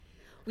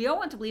We all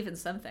want to believe in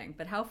something,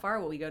 but how far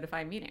will we go to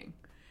find meaning?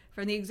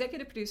 From the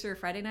executive producer of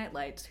Friday Night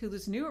Lights,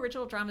 Hulu's new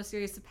original drama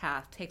series The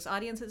Path takes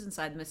audiences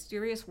inside the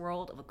mysterious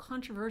world of a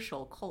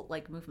controversial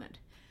cult-like movement.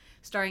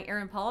 Starring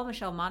Aaron Paul,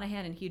 Michelle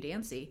Monaghan, and Hugh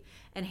Dancy,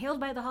 and hailed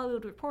by The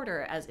Hollywood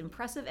Reporter as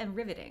impressive and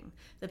riveting,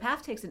 The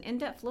Path takes an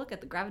in-depth look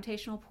at the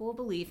gravitational pull of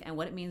belief and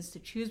what it means to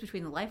choose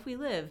between the life we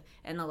live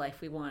and the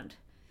life we want.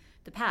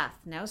 The Path,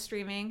 now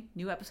streaming,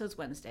 new episodes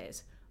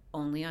Wednesdays,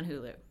 only on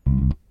Hulu.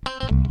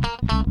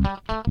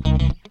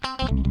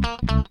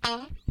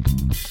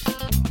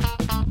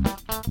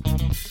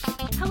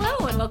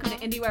 Hello, and welcome to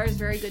IndieWire's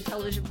Very Good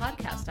Television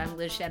Podcast. I'm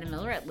Liz Shannon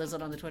Miller at Liz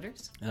on the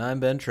Twitters. And I'm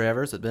Ben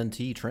Travers at Ben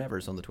T.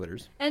 Travers on the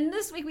Twitters. And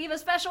this week we have a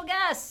special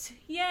guest.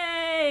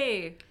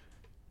 Yay!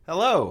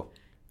 Hello.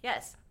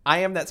 Yes. I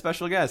am that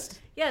special guest.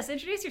 Yes,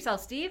 introduce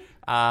yourself, Steve.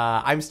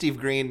 I'm Steve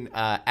Green,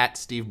 at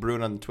Steve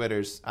Brune on the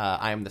Twitters.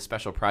 I am the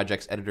special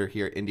projects editor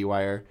here at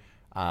IndieWire,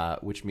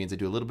 which means I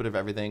do a little bit of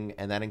everything,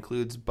 and that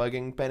includes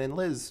bugging Ben and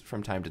Liz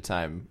from time to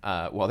time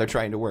while they're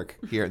trying to work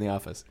here in the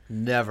office.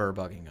 Never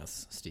bugging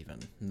us, Stephen.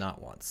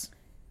 Not once.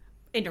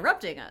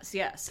 Interrupting us,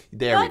 yes.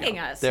 There we Bugging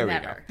go. us, There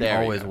never. we go. There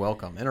Always we go.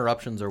 welcome.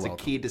 Interruptions are It's a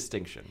welcome. key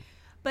distinction.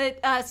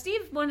 But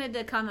Steve wanted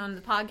to come on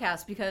the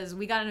podcast because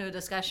we got into a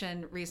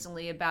discussion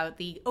recently about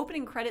the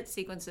opening credit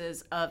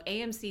sequences of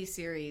AMC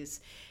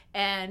series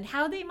and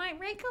how they might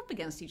rank up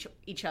against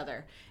each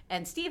other.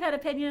 And Steve had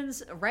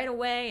opinions right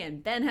away,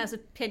 and Ben has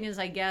opinions,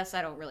 I guess.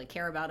 I don't really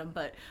care about them,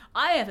 but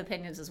I have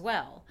opinions as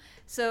well.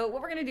 So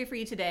what we're going to do for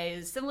you today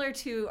is similar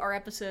to our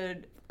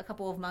episode a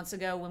couple of months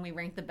ago when we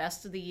ranked the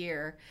best of the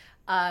year.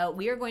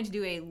 We are going to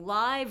do a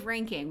live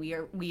ranking.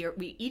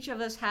 We each of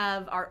us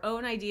have our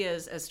own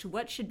ideas as to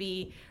what should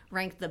be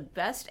ranked the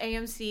best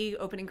AMC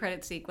opening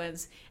credit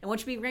sequence and what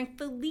should be ranked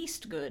the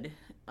least good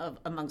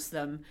amongst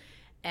them.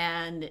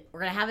 And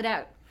we're going to have it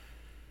out.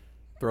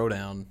 Throw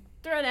down.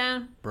 Throw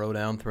down. Bro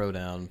down, throw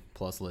down,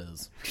 plus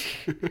Liz.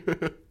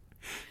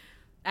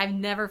 I've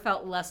never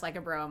felt less like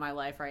a bro in my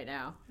life right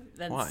now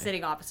than Why?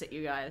 sitting opposite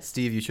you guys.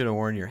 Steve, you should have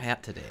worn your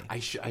hat today. I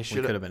We should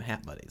could have been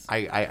hat buddies.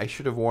 I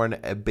should have worn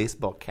a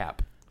baseball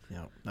cap.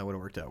 Yeah, that would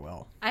have worked out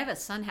well. I have a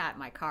sun hat in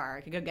my car.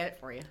 I could go get it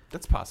for you.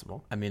 That's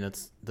possible. I mean,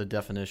 it's the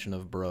definition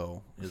of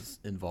bro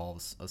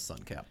involves a sun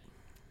cap.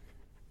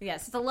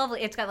 Yes,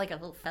 it's got like a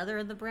little feather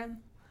in the brim.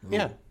 Ooh.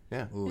 Yeah.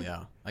 Yeah. Ooh,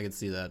 yeah. I could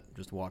see that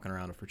just walking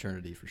around a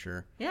fraternity for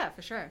sure. Yeah,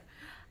 for sure.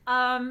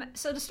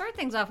 So to start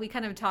things off, we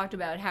kind of talked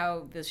about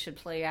how this should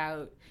play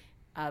out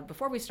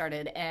before we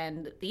started,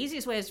 and the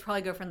easiest way is to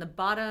probably go from the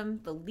bottom,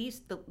 the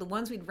least, the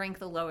ones we'd rank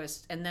the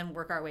lowest, and then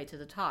work our way to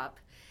the top.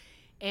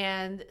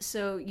 And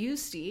so you,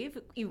 Steve,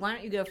 why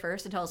don't you go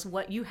first and tell us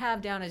what you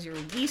have down as your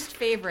least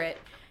favorite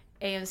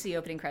AMC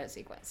opening credit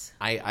sequence?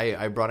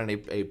 I brought in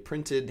a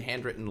printed,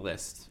 handwritten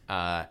list,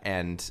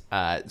 and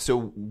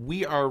so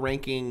we are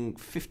ranking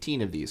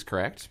 15 of these,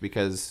 correct?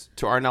 Because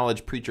to our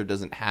knowledge, Preacher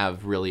doesn't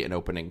have really an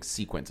opening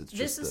sequence. It's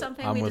This is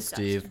something I'm we with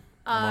discussed. Steve.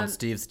 I'm on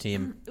Steve's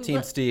team.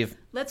 Team Steve.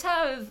 Let's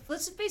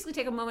basically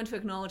take a moment to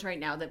acknowledge right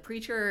now that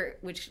Preacher,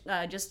 which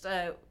just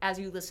as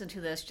you listen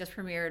to this, just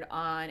premiered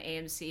on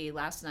AMC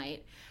last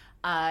night,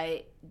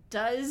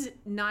 does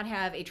not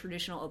have a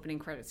traditional opening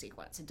credit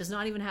sequence. It does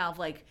not even have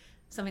like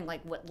something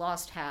like what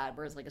Lost had,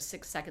 where it's like a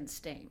 6-second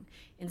sting.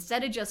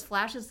 Instead, it just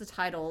flashes the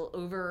title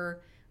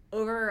over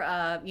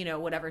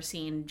whatever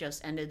scene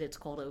just ended its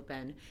cold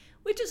open,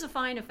 which is a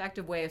fine,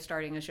 effective way of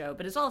starting a show,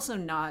 but it's also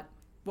not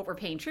what we're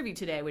paying tribute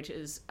today, which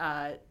is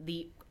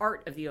the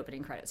art of the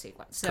opening credit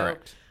sequence. So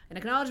Correct. An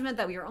acknowledgement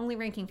that we are only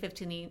ranking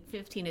 15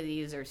 of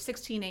these, or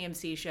 16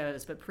 AMC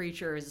shows, but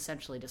Preacher is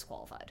essentially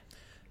disqualified.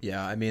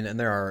 Yeah, I mean, and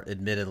there are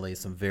admittedly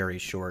some very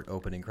short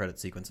opening credit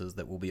sequences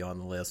that will be on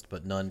the list,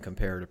 but none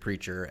compare to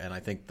Preacher. And I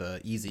think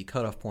the easy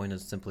cutoff point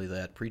is simply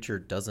that Preacher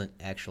doesn't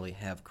actually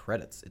have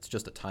credits. It's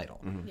just a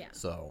title. Mm-hmm. Yeah.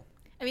 So,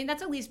 I mean,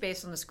 that's at least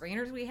based on the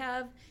screeners we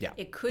have. Yeah,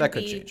 It could that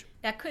could be change.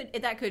 that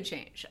could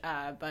change.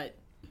 But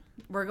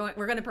we're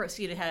going to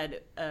proceed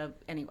ahead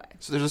anyway.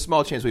 So there's a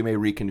small chance we may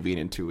reconvene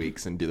in 2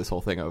 weeks and do this whole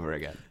thing over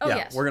again. Oh, yeah,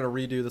 yes. we're going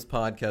to redo this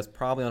podcast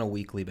probably on a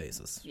weekly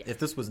basis. Yeah. If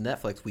this was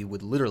Netflix, we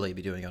would literally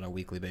be doing it on a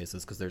weekly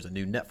basis because there's a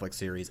new Netflix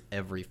series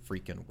every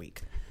freaking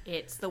week.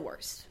 It's the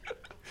worst.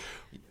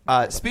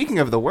 Speaking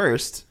of the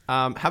worst,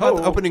 how about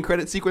the opening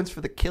credit sequence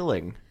for The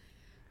Killing?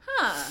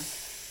 Huh.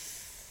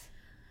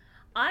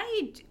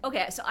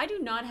 So I do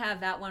not have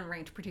that one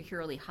ranked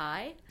particularly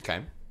high.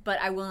 Okay. But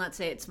I will not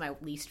say it's my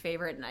least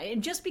favorite.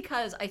 And just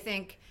because I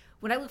think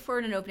when I look for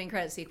in an opening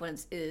credit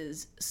sequence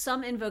is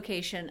some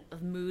invocation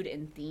of mood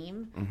and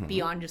theme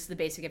beyond just the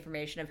basic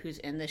information of who's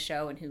in the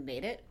show and who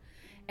made it.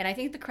 And I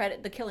think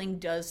The Killing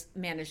does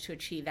manage to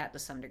achieve that to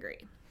some degree.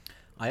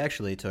 I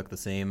actually took the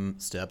same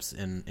steps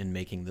in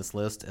making this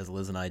list as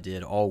Liz and I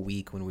did all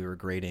week when we were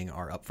grading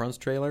our upfronts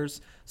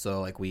trailers.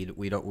 So like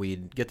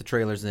we'd get the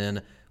trailers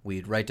in,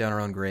 we'd write down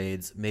our own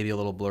grades, maybe a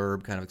little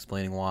blurb kind of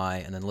explaining why,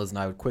 and then Liz and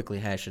I would quickly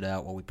hash it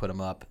out while we put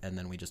them up, and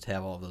then we just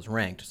have all of those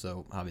ranked.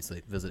 So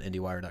obviously visit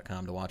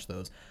IndieWire.com to watch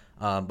those.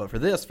 But for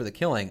The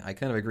Killing, I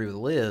kind of agree with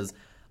Liz.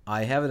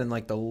 I have it in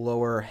like the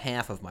lower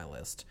half of my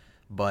list.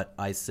 but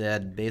I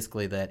said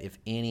basically that if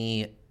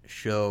any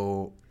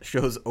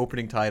show's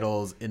opening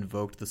titles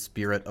invoked the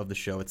spirit of the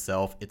show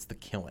itself, it's The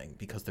Killing,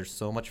 because there's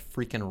so much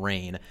freaking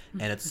rain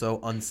and it's so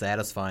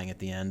unsatisfying at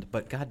the end,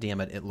 but god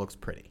damn it looks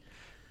pretty.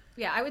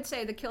 Yeah, I would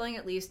say The Killing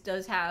at least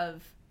does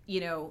have,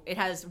 it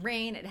has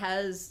rain, it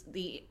has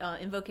the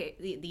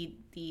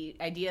the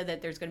idea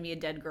that there's going to be a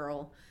dead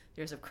girl,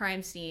 there's a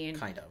crime scene.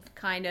 Kind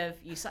of.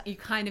 You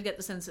kind of get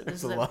the sense that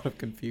this There's a lot of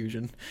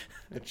confusion.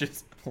 It's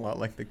just a lot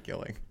like The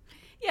Killing.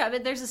 Yeah,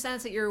 but there's a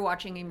sense that you're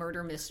watching a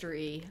murder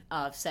mystery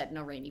set in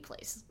a rainy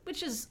place,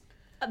 which is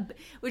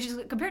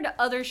compared to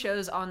other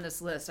shows on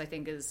this list, I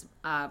think is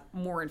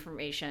more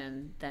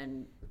information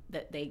than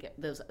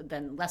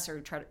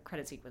lesser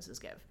credit sequences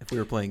give. If we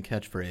were playing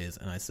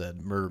catchphrase and I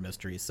said murder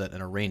mystery set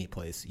in a rainy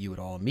place, you would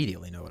all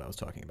immediately know what I was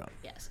talking about.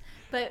 Yes,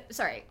 but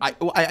sorry.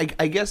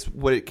 I guess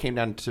what it came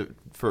down to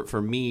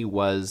for me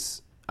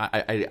was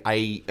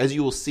I as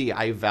you will see,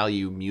 I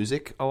value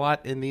music a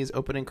lot in these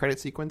opening credit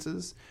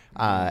sequences,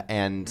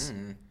 and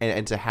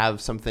to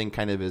have something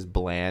kind of as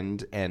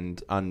bland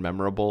and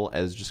unmemorable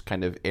as just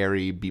kind of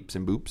airy beeps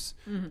and boops,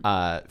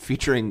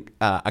 featuring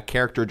a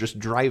character just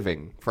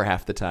driving for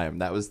half the time.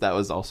 That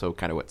was also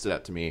kind of what stood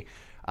out to me.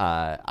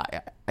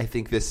 I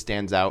think this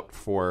stands out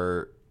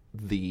for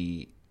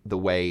the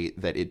way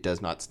that it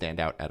does not stand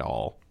out at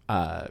all.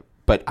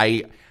 But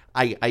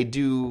I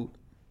do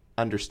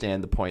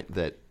understand the point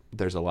that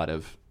there's a lot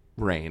of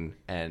rain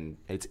and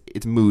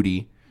it's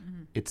moody.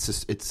 It's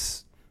just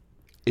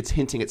it's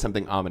hinting at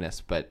something ominous,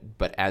 but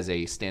as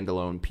a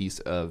standalone piece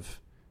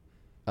of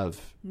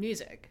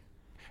music,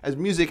 as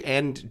music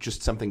and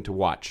just something to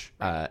watch.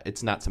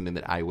 It's not something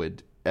that I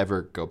would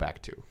ever go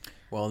back to.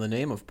 Well, in the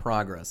name of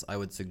progress, I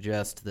would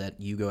suggest that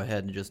you go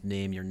ahead and just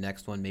name your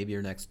next one, maybe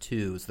your next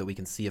two, so that we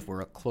can see if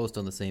we're close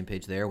on the same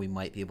page there. We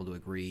might be able to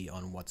agree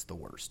on what's the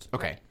worst.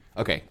 Okay.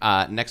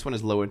 Next one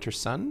is Low Winter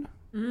Sun.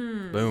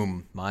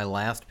 Boom. My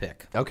last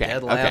pick. Okay.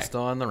 Dead last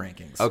on the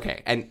rankings.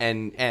 Okay.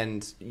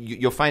 And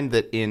you'll find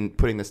that in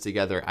putting this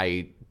together,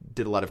 I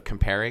did a lot of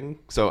comparing.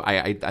 So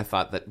I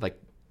thought that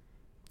like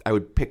I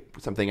would pick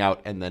something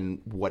out and then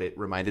what it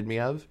reminded me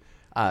of.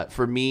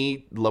 For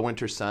me, Low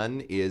Winter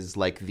Sun is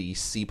like the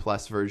C+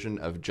 version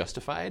of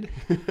Justified.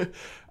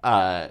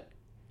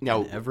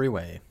 Now, in every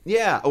way.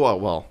 Yeah.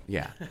 Well,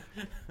 yeah.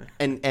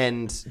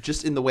 and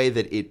just in the way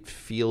that it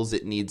feels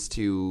it needs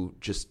to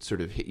just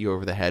sort of hit you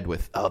over the head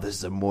with, oh, this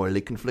is a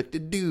morally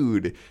conflicted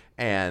dude,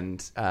 and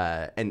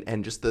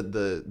just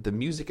the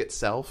music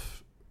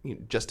itself,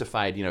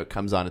 Justified, it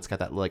comes on, it's got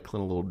that like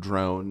little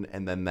drone,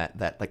 and then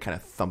that like kind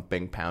of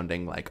thumping,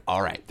 pounding, like,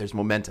 all right, there's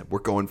momentum, we're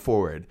going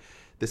forward.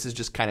 This is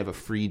just kind of a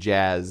free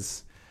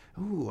jazz.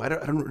 Ooh, I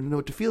don't know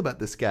what to feel about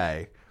this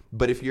guy.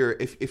 But if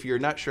you're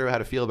not sure how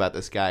to feel about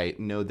this guy,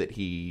 know that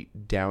he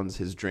downs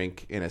his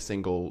drink in a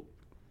single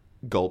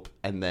gulp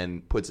and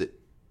then puts it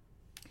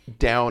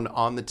down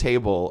on the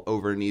table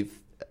over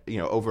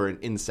an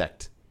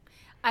insect.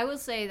 I will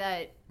say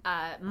that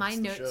my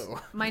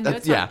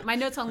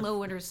notes on Low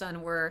Winter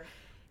Sun were,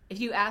 if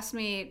you asked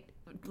me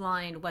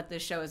blind what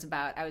this show is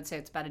about, I would say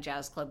it's about a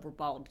jazz club where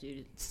bald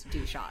dudes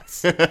do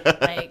shots.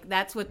 Like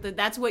that's what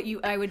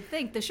I would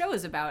think the show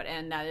is about,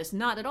 and that is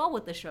not at all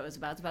what the show is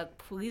about. It's about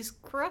police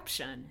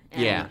corruption.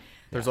 And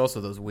there's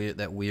also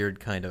that weird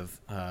kind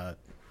of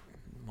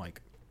like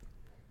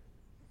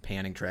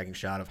panning, tracking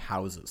shot of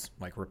houses,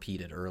 like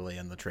repeated early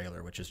in the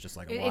trailer, which is just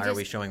like, why are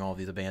we showing all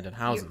these abandoned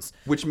houses?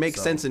 Which makes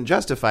sense and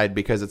Justified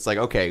because it's like,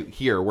 okay,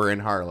 here we're in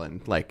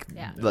Harlan, like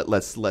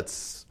let's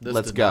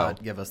did go.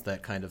 Not give us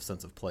that kind of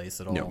sense of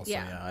place at all. No. So,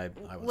 I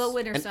was... Low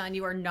Winter Sun,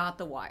 you are not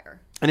The Wire,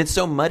 and it's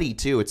so muddy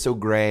too. It's so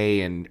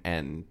gray and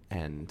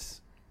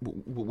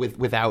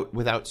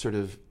without sort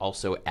of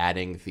also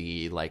adding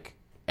the like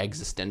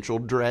existential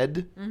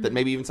dread that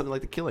maybe even something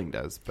like The Killing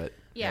does, but.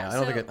 I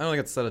don't think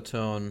it set a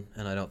tone,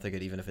 and I don't think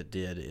even if it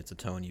did, it's a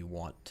tone you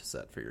want to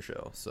set for your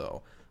show.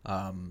 So,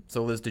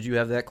 Liz, did you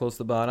have that close to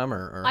the bottom,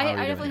 or I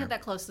definitely had that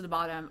close to the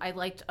bottom. I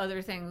liked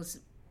other things.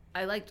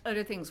 I liked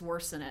other things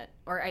worse than it,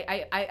 or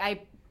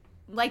I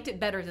liked it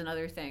better than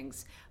other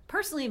things.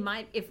 Personally,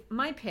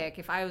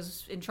 if I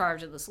was in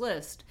charge of this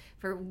list,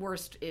 for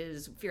worst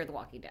is Fear the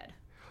Walking Dead.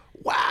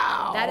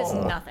 Wow, that is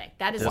nothing.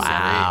 That is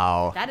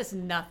wow. That is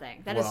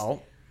nothing.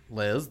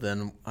 Liz,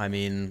 then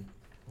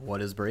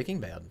what is Breaking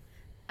Bad?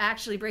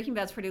 Actually, Breaking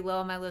Bad's pretty low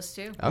on my list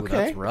too. Okay,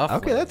 that's rough.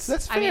 Okay, that's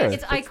fair. I mean,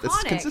 it's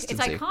iconic. That's it's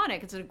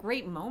iconic. It's a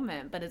great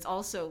moment, but it's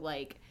also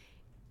like,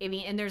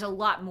 and there's a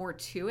lot more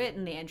to it,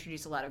 and they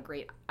introduce a lot of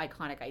great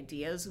iconic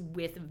ideas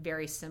with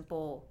very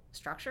simple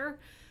structure.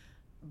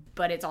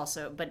 But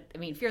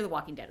Fear the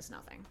Walking Dead is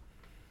nothing.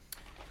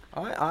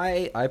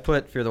 I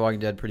put Fear the Walking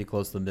Dead pretty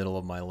close to the middle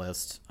of my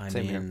list. I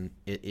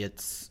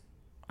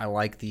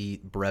like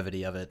the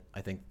brevity of it. I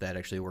think that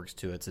actually works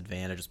to its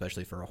advantage,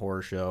 especially for a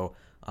horror show.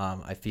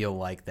 I feel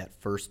like that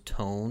first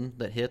tone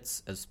that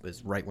hits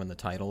is right when the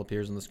title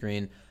appears on the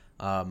screen,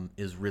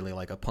 is really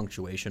like a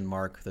punctuation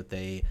mark that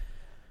they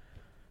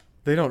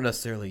don't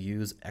necessarily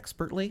use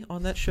expertly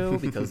on that show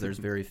because there's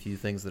very few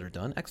things that are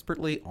done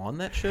expertly on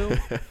that show.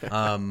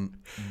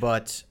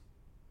 But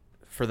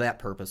for that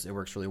purpose, it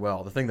works really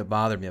well. The thing that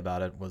bothered me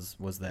about it was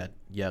that,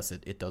 yes,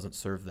 it doesn't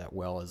serve that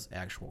well as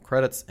actual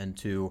credits, and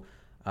two,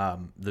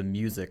 the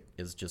music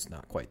is just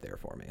not quite there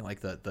for me.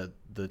 Like the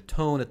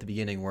tone at the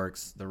beginning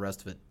works, the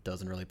rest of it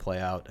doesn't really play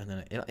out, and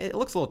then it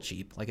looks a little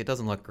cheap. Like, it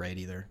doesn't look great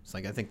either. It's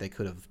like, I think they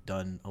could have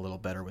done a little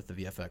better with the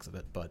VFX of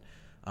it, but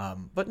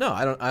no,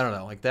 I don't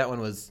know. Like, that one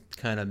was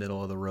kind of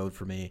middle of the road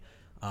for me.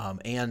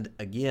 And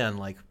again,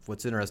 like,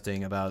 what's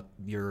interesting about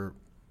your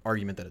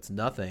argument that it's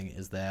nothing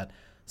is that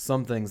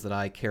some things that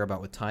I care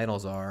about with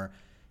titles are,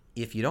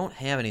 if you don't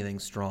have anything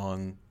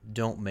strong,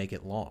 don't make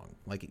it long.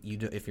 Like,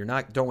 if you're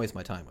not, don't waste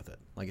my time with it.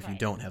 Like, if you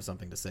don't have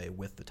something to say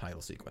with the title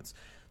sequence.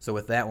 So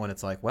with that one,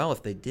 it's like, well,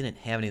 if they didn't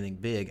have anything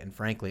big, and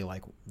frankly,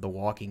 like, The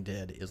Walking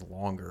Dead is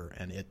longer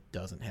and it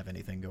doesn't have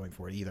anything going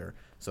for it either.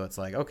 So it's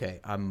like,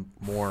 okay, I'm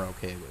more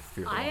okay with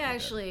Fear the Walking Dead. I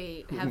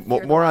actually have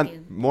more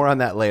on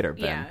that later,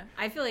 Ben. Yeah,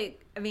 I feel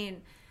like, I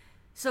mean,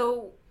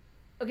 so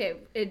okay,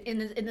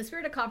 in the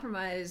spirit of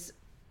compromise,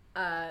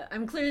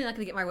 I'm clearly not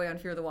going to get my way on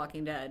Fear the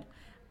Walking Dead.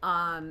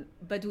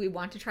 But do we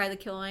want to try The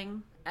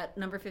Killing at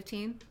number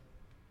 15?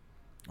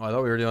 Oh, I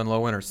thought we were doing Low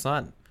Winter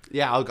Sun.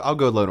 Yeah, I'll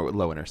go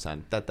Low Winter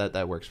Sun.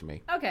 That works for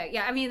me. Okay,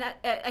 yeah, I mean,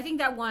 I think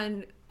that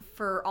one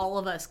for all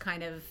of us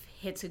kind of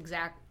hits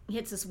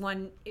us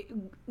one,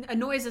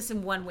 annoys us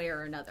in one way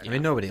or another. I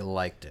mean, nobody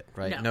liked it,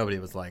 right? No. Nobody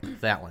was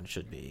like, that one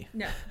should be.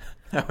 No.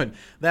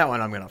 that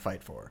one I'm going to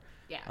fight for.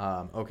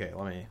 Yeah. Okay,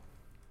 let me.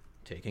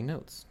 Taking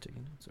notes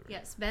over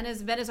Yes, Ben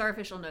is our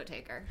official note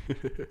taker.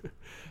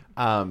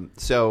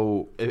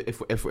 So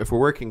if we're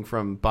working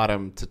from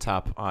bottom to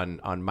top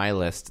on my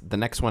list, the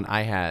next one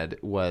I had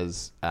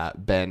was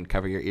Ben,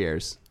 Cover Your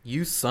Ears.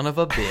 You son of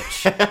a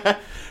bitch.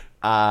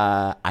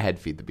 I had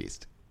Feed the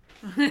Beast.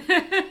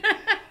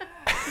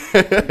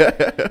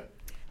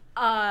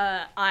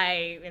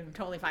 I am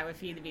totally fine with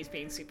Feed the Beast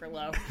being super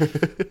low.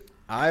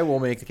 I will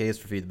make the case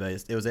for Feed the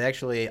Beast. It was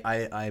actually,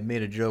 I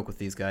made a joke with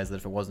these guys that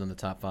if it wasn't in the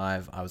top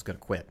 5, I was going to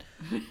quit.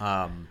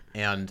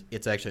 And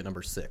it's actually at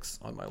number 6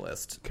 on my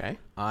list. Okay.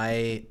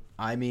 I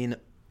mean,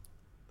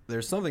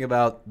 there's something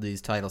about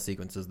these title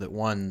sequences that,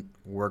 one,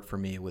 work for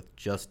me with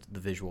just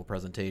the visual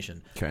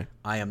presentation. Okay.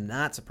 I am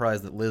not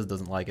surprised that Liz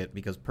doesn't like it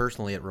because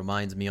personally it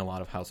reminds me a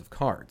lot of House of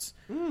Cards.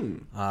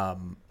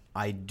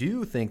 I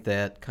do think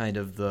that kind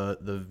of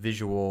the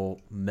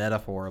visual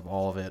metaphor of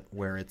all of it,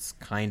 where it's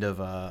kind of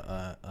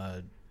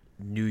a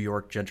New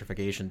York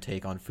gentrification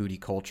take on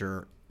foodie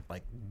culture,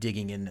 like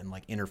digging in and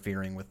like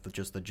interfering with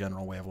just the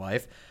general way of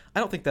life. I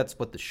don't think that's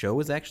what the show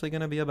is actually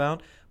going to be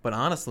about. But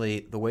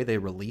honestly, the way they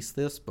released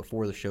this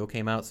before the show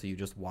came out, so you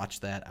just watch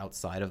that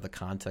outside of the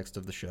context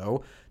of the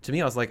show, to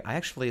me I was like, I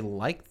actually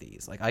like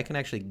these. Like, I can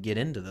actually get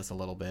into this a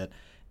little bit.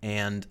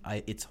 And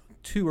it's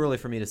too early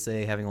for me to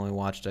say, having only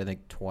watched, I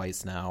think,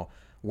 twice now,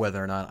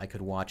 whether or not I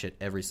could watch it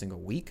every single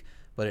week.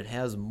 But it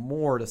has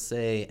more to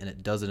say, and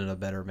it does it in a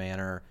better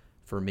manner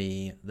for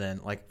me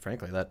than, like,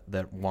 frankly,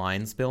 that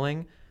wine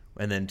spilling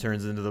and then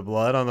turns into the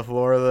blood on the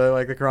floor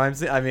of the crime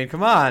scene. I mean,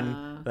 come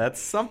on. That's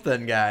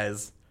something,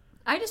 guys.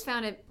 I just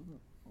found it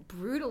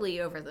brutally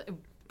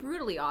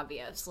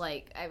obvious.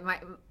 Like,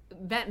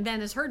 Ben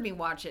has heard me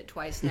watch it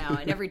twice now,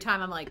 and every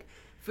time I'm like,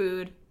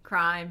 food,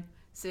 crime,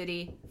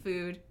 city,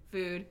 food,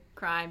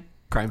 crime,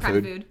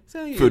 food.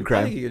 So Food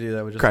crime. I think you could do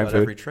that with just Crime about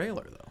food. every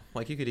trailer, though.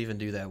 Like, you could even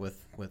do that with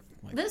like,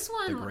 this the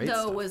one great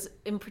though stuff. was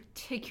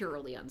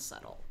particularly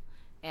unsubtle,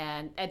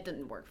 and it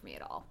didn't work for me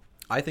at all.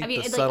 I think the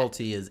it's like-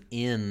 subtlety is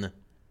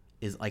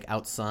like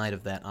outside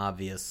of that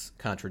obvious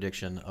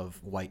contradiction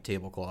of white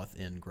tablecloth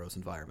in gross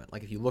environment.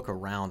 Like, if you look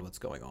around what's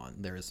going on,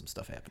 there is some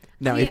stuff happening.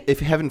 Now, Yeah. if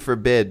heaven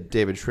forbid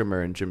David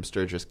Schwimmer and Jim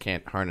Sturgis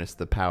can't harness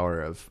the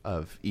power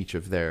of each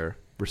of their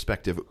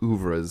respective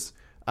oeuvres,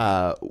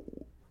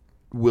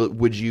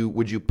 would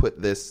you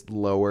put this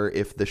lower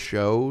if the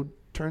show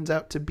turns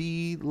out to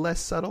be less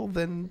subtle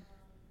than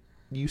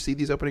you see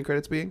these opening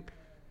credits being?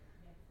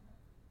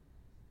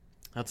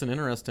 That's an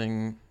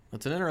interesting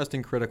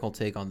critical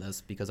take on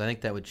this, because I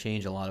think that would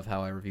change a lot of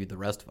how I reviewed the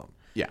rest of them.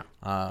 Yeah.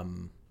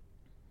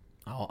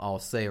 I'll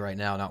say right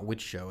now, not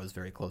which show is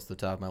very close to the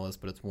top of my list,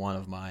 but it's one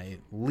of my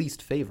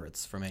least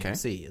favorites from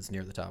AMC. It's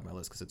near the top of my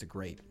list because it's a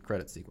great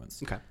credit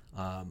sequence. Okay.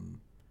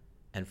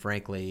 And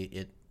frankly,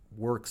 it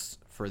works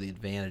for the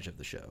advantage of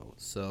the show.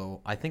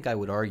 So I think I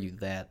would argue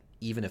that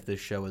even if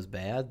this show is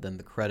bad, then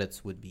the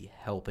credits would be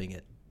helping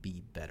it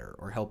be better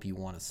or help you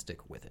want to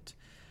stick with it.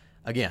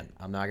 Again,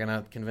 I'm not going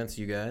to convince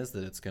you guys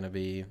that it's going to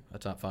be a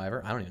top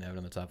fiver. I don't even have it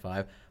in the top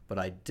 5, but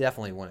I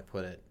definitely want to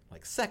put it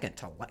like second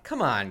to last.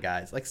 Come on,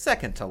 guys. Like,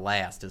 second to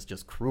last is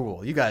just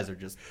cruel. You guys are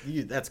just,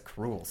 that's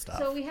cruel stuff.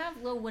 So we have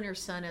Low Winter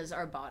Sun as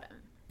our bottom.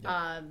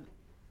 Yep.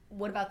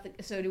 What about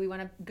so do we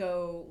want to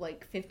go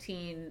like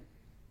 15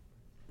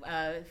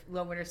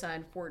 Low Winter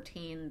Sun,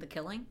 14 The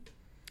Killing?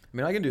 I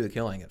mean, I can do The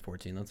Killing at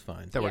 14. That's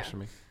fine. That works for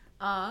me.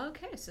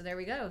 Okay, so there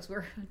we go. So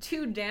we're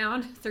 2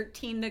 down,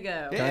 13 to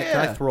go. Can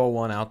I throw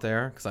one out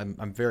there? Because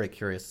I'm very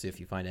curious to see if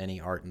you find any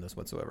art in this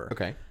whatsoever.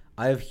 Okay.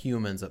 I have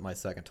Humans at my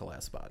second to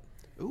last spot.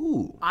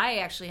 Ooh. I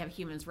actually have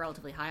Humans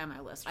relatively high on my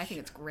list. I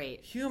think it's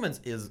great. Humans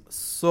is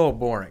so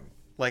boring.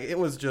 Like, it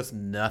was just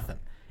nothing.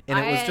 And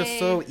it was just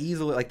so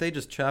easily, like, they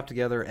just chopped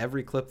together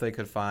every clip they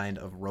could find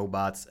of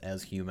robots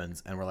as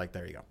humans, and we're like,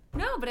 there you go.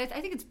 No, but I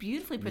think it's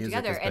beautifully put Music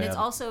together, is and bad.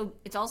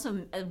 it's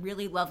also a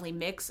really lovely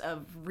mix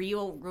of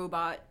real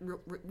robot,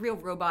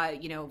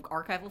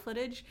 archival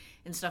footage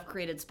and stuff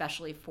created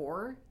specially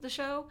for the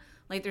show.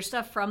 Like, there's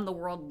stuff from the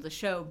world of the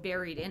show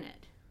buried in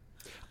it.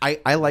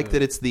 I like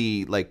that it's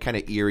the like kind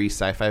of eerie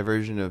sci-fi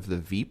version of the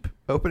Veep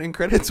opening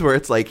credits, where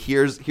it's like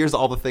here's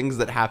all the things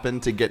that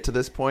happened to get to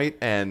this point,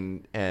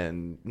 and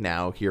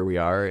now here we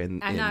are.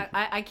 And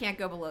I can't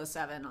go below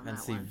 7 on And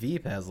that see, one.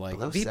 Veep has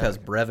Below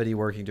 7. brevity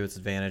working to its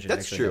advantage. It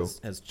That's actually true.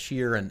 Has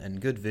cheer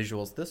and good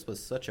visuals. This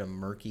was such a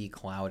murky,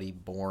 cloudy,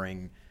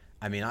 boring.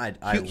 I mean,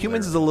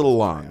 Humans is a little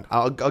long.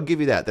 I'll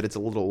give you that it's a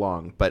little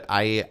long, but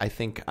I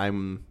think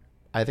I'm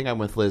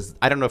with Liz.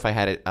 I don't know if I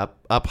had it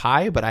up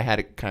high, but I had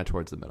it kind of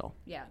towards the middle.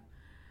 Yeah.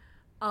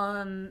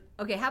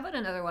 Okay, how about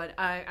another one?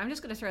 I'm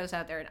just going to throw this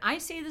out there. And I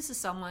say this as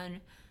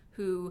someone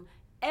who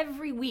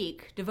every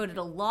week devoted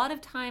a lot of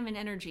time and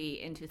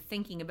energy into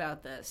thinking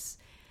about this.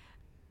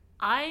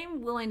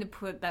 I'm willing to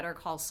put Better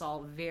Call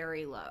Saul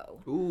very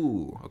low.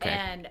 Ooh, okay.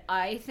 And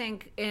I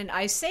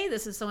say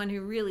this as someone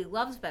who really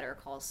loves Better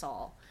Call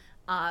Saul.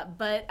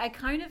 But I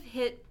kind of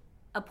hit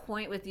a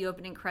point with the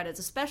opening credits,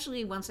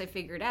 especially once I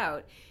figured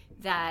out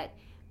that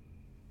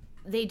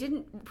they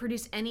didn't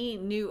produce any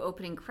new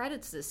opening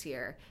credits this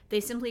year.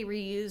 They simply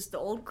reused the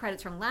old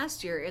credits from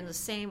last year in the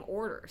same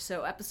order.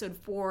 So episode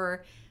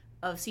 4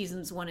 of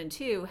seasons 1 and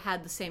 2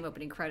 had the same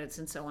opening credits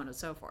and so on and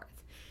so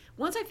forth.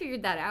 Once I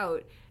figured that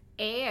out,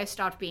 A, I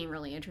stopped being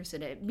really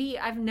interested in it. B,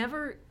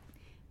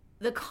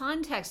 the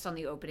context on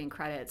the opening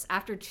credits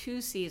after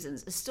 2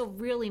 seasons is still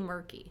really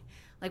murky.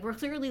 Like, we're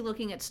clearly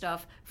looking at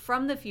stuff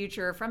from the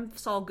future, from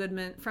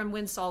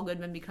when Saul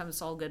Goodman becomes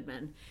Saul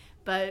Goodman.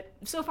 But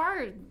so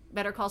far,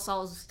 Better Call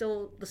Saul is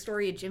still the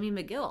story of Jimmy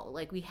McGill.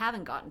 Like, we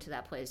haven't gotten to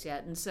that place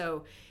yet. And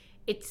so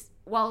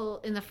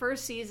while in the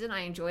first season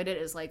I enjoyed it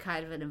as like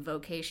kind of an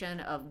invocation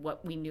of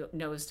what we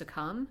know is to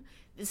come,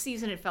 this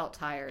season it felt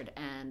tired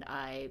and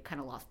I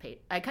kind of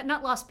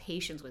not lost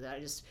patience with it. I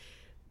just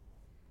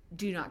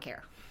do not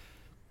care.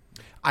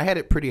 I had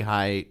it pretty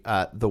high.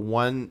 The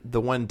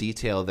one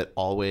detail that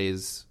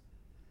always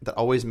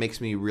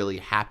makes me really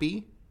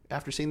happy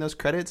after seeing those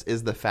credits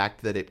is the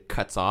fact that it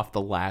cuts off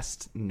the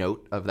last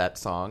note of that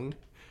song.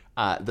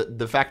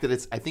 The fact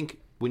that I think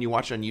when you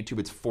watch it on YouTube,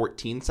 it's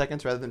 14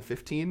 seconds rather than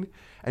 15.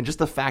 And just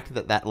the fact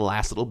that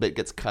last little bit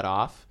gets cut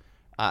off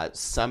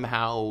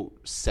somehow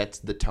sets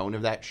the tone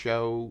of that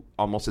show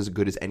almost as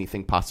good as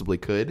anything possibly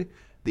could.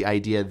 The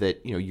idea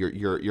that, you know,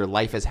 your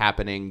life is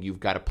happening, you've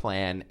got a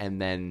plan,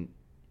 and then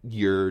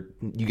you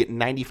get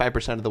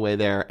 95% of the way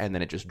there, and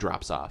then it just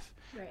drops off.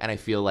 Right. And I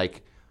feel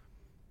like,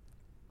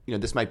 you know,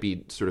 this might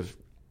be sort of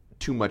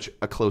too much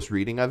a close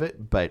reading of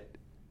it, but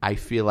I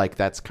feel like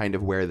that's kind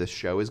of where this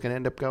show is going to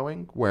end up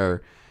going,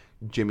 where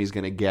Jimmy's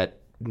going to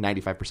get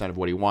 95% of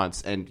what he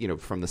wants. And, you know,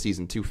 from the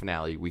season 2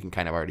 finale, we can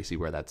kind of already see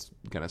where that's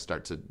going to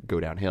start to go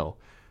downhill.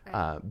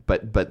 Right.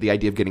 But the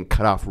idea of getting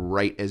cut off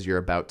right as you're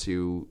about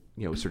to,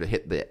 you know, sort of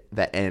hit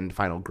that end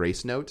final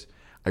grace note,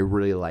 I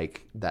really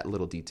like that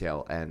little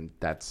detail, and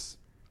that's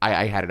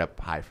I had it up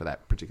high for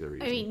that particular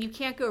reason. I mean, you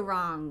can't go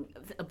wrong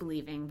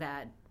believing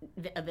that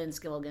a Vince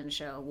Gilligan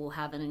show will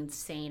have an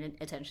insane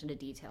attention to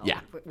detail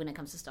when it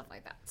comes to stuff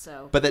like that.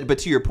 So, but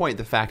to your point,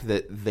 the fact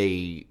that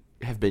they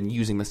have been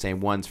using the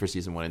same ones for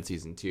season 1 and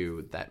season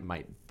 2, that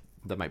might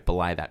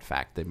belie that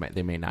fact.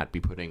 They may not be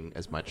putting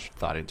as much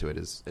thought into it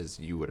as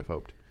you would have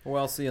hoped.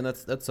 Well, see, and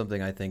that's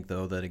something I think,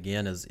 though, that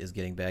again is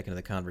getting back into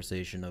the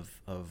conversation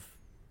of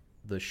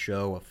the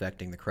show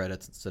affecting the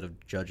credits instead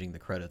of judging the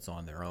credits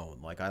on their own.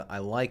 Like, I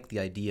like the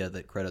idea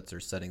that credits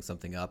are setting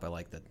something up. I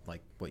like that,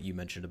 like what you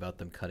mentioned about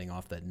them cutting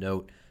off that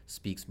note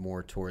speaks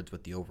more towards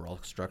what the overall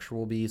structure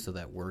will be, so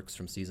that works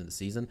from season to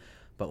season.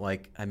 But,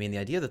 like, I mean, the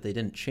idea that they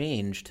didn't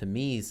change to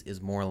me is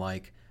more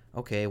like,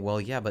 okay,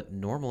 well, yeah, but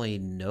normally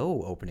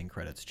no opening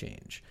credits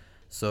change.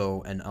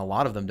 So, and a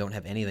lot of them don't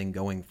have anything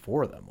going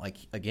for them. Like,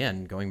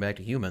 again, going back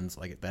to Humans,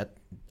 like, that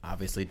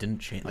obviously didn't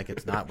change. Like,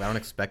 it's not, I don't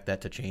expect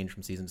that to change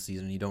from season to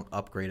season. You don't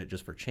upgrade it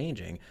just for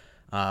changing.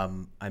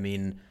 I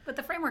mean, but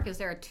the framework is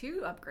there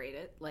to upgrade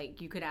it.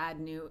 Like, you could add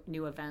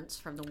new events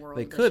from the world.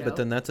 They could, but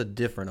then that's a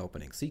different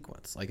opening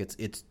sequence. Like,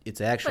 it's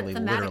actually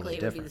but thematically literally it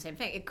would different. be the same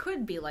thing. It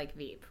could be like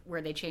Veep,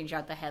 where they change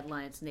out the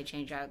headlines and they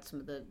change out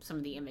some of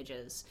the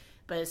images,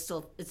 but it's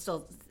still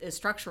is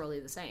structurally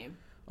the same.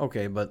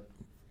 Okay,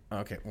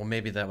 well,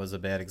 maybe that was a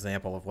bad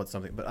example of what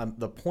something. But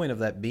the point of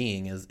that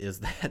being is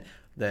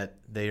that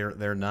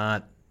they're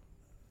not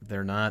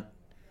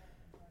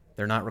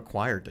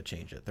required to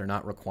change it. They're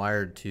not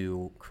required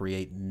to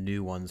create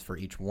new ones for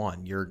each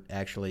one. You're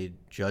actually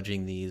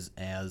judging these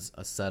as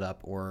a setup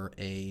or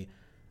a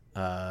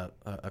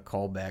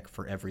callback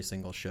for every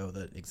single show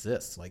that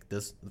exists. Like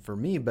this, for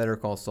me, Better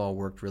Call Saul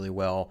worked really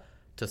well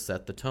to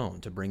set the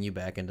tone, to bring you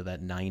back into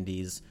that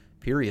 90s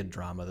period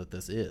drama that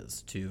this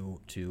is, to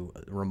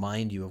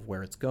remind you of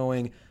where it's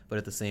going, but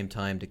at the same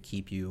time to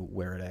keep you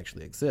where it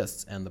actually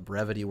exists. And the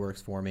brevity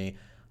works for me.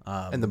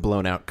 And the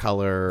blown out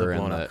color. The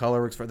blown out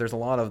color works for. There's a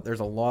lot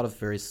of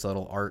very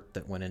subtle art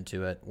that went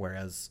into it,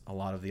 whereas a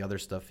lot of the other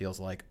stuff feels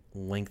like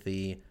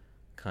lengthy,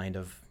 kind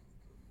of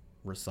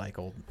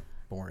recycled,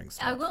 boring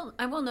stuff.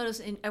 I will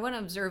notice. I want to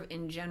observe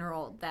in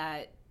general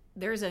that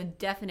there's a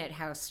definite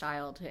house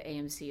style to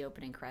AMC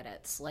opening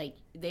credits. Like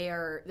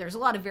there's a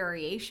lot of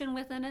variation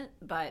within it,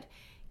 but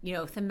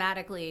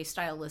thematically,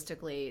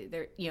 stylistically,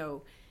 there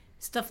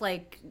stuff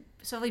like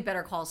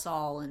Better Call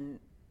Saul and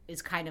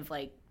is kind of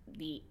like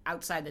the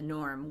outside the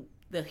norm.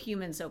 The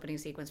Humans opening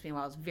sequence,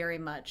 meanwhile, is very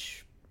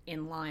much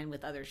in line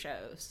with other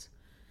shows.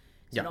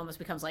 So It almost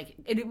becomes like,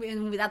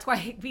 and that's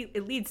why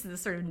it leads to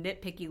this sort of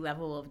nitpicky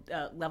level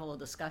of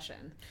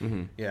discussion.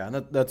 Mm-hmm. Yeah, and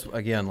that's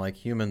again, like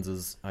Humans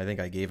is, I think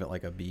I gave it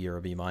like a B or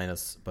a B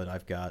minus, but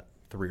I've got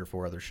 3 or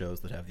 4 other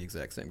shows that have the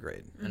exact same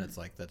grade, and it's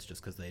like that's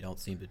just because they don't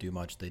seem to do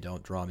much. They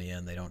don't draw me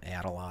in. They don't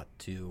add a lot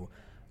to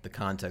the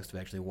context of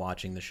actually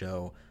watching the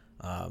show.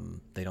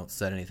 They don't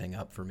set anything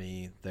up for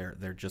me.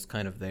 They're just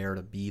kind of there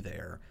to be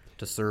there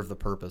to serve the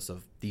purpose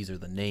of these are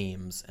the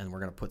names, and we're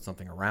going to put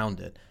something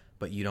around it.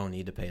 But you don't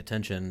need to pay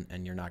attention,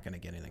 and you're not going to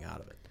get anything out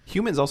of it.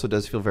 Humans also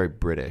does feel very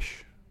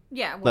British.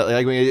 Yeah, well,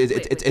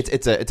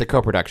 it's a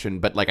co-production,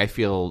 but like I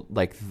feel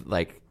like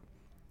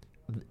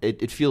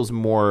it feels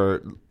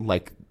more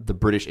like the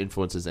British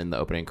influences in the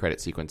opening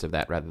credit sequence of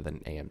that rather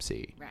than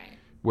AMC, right?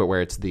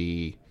 Where it's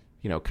the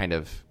kind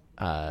of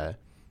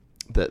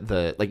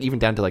the like even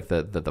down to like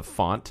the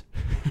font.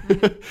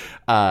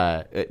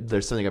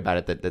 There's something about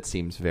it that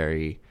seems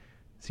very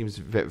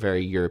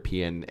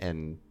European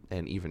and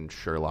even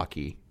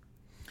Sherlock-y.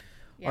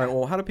 Yeah. All right,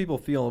 well, how do people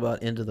feel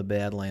about Into the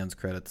Badlands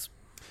credits?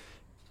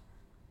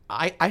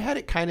 I had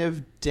it kind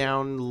of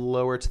down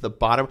lower to the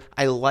bottom.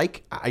 I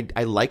like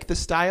the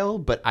style,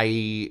 but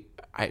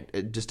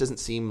it just doesn't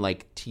seem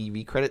like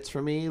TV credits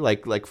for me.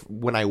 Like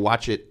when I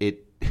watch it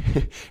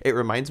it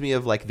reminds me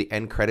of like the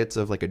end credits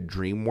of like a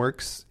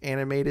DreamWorks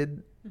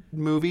animated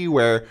movie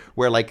where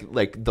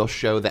like they'll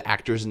show the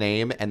actor's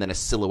name and then a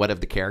silhouette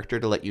of the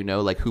character to let you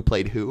know like who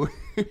played who.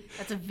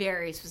 That's a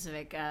very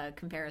specific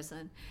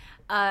comparison.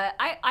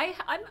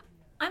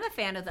 I'm a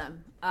fan of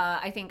them.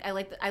 I think I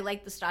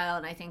like the style,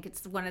 and I think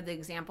it's one of the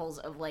examples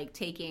of like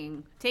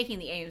taking the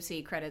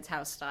AMC credits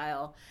house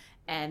style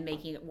and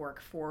making it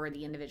work for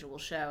the individual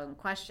show in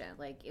question.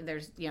 Like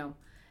there's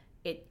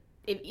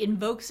it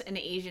invokes an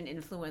Asian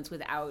influence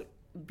without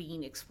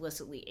being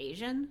explicitly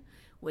Asian,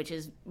 which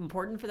is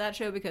important for that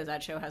show because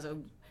that show has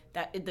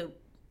the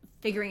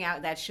figuring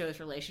out that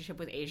show's relationship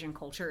with Asian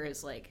culture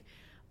is like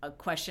a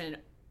question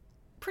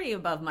pretty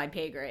above my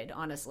pay grade,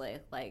 honestly.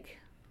 Like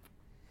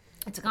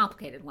it's a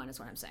complicated one is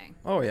what I'm saying.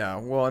 Oh yeah,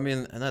 well I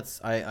mean, and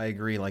that's I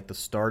agree, like the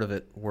start of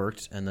it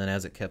worked, and then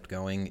as it kept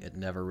going it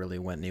never really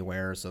went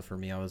anywhere. So for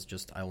me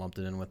I lumped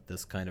it in with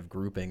this kind of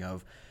grouping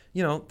of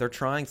they're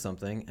trying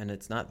something and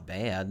it's not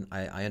bad.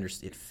 I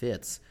understand it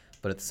fits,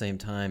 but at the same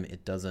time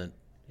it doesn't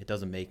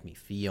make me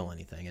feel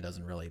anything. It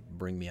doesn't really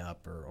bring me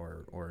up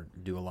or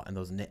do a lot. And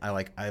those I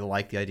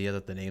like the idea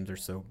that the names are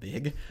so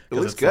big. It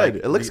looks good.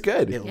 It looks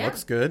good. It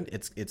looks good.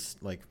 It's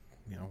like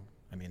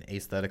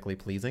aesthetically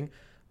pleasing,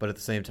 but at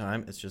the same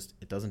time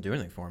it doesn't do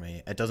anything for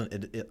me. It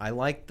doesn't. I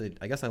like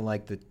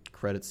the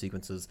credit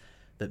sequences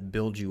that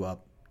build you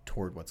up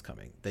toward what's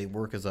coming. They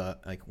work as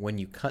when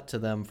you cut to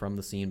them from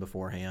the scene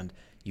beforehand,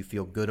 you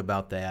feel good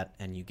about that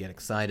and you get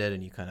excited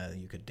and you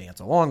could dance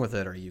along with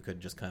it, or you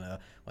could just kind of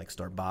like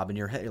start bobbing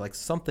your head. Like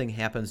something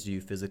happens to you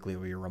physically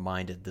where you're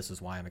reminded this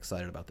is why I'm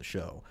excited about the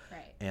show.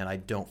 Right. And I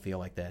don't feel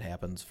like that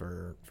happens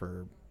for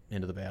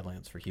Into the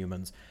Badlands, for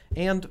Humans,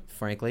 and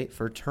frankly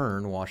for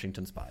Turn: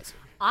 Washington Spies.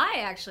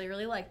 I actually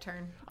really like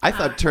Turn. I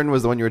thought Turn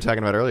was the one you were talking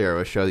about earlier,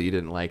 a show that you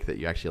didn't like that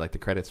you actually like the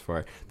credits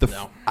for.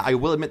 No. I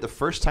will admit the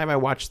first time I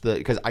watched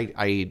because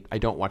I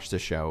don't watch the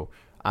show.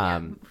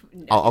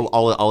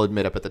 I'll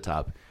admit up at the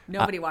top.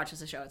 Nobody watches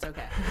the show. It's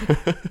okay.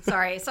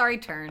 Sorry,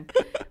 Turn.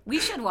 We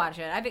should watch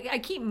it. I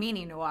keep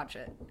meaning to watch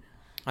it.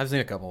 I've seen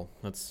a couple.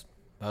 That's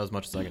about as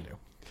much as I can do.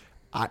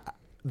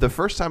 The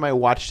first time I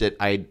watched it,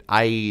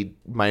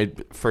 my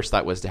first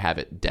thought was to have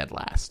it dead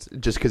last,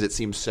 just because it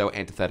seems so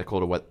antithetical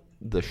to what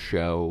the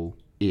show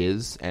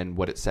is and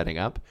what it's setting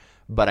up.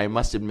 But I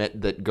must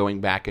admit that going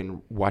back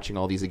and watching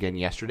all these again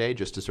yesterday,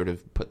 just to sort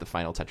of put the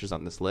final touches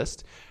on this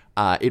list,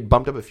 it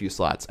bumped up a few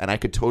slots, and I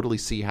could totally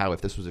see how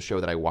if this was a show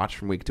that I watched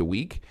from week to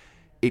week,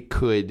 it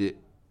could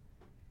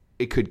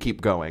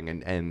keep going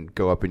and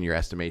go up in your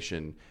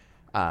estimation.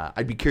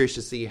 I'd be curious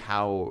to see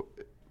how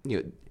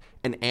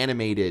an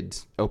animated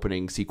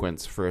opening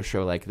sequence for a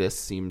show like this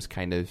seems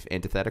kind of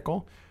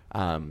antithetical,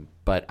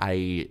 but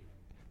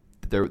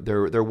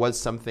there was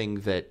something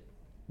that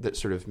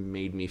sort of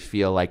made me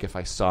feel like if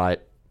I saw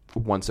it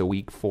once a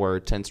week for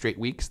 10 straight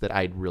weeks that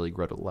I'd really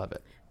grow to love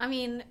it. I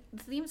mean,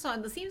 the theme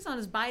song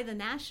is by The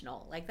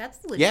National. Like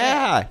that's legit.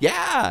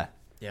 Yeah,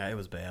 it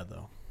was bad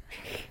though.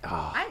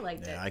 I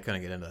liked it. I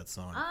couldn't get into that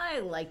song. I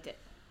liked it.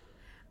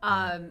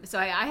 So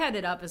I had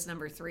it up as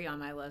number 3 on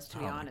my list, to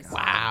be honest.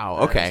 Wow.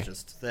 Okay.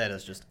 That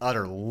is just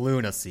utter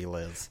lunacy,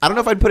 Liz. I don't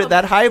know if I'd put it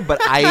that high, but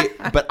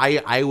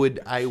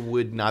I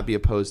would not be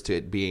opposed to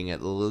it being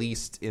at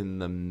least in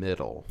the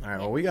middle. All right,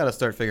 well, we got to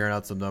start figuring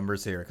out some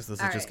numbers here because this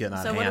is All just right, getting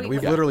out so of what do hand. we-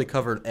 We've literally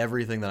covered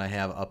everything that I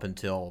have up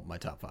until my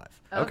top 5.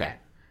 Okay.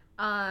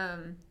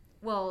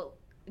 Well,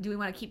 do we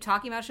want to keep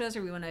talking about shows,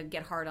 or we want to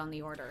get hard on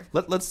the order?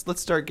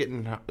 Let's start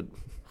getting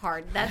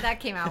Hard. That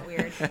came out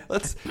weird.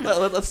 let's start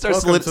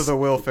Welcome to the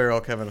Will Ferrell,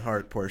 Kevin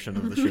Hart portion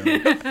of the show.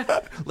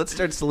 let's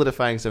start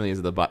solidifying some of these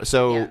at the bottom.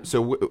 So Yeah.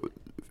 so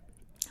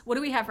What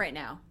do we have right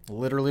now?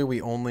 Literally,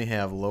 we only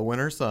have Low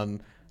Winter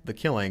Sun, The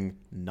Killing,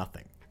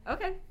 nothing.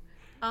 Okay.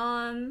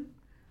 Well,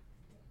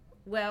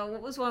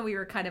 what was one we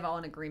were kind of all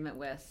in agreement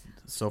with?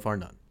 So far,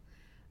 none.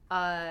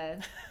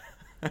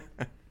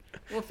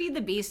 Well, Feed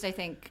the Beast, I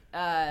think.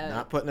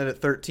 Not putting it at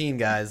 13,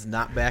 guys.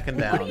 Not backing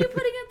down. What are you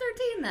putting at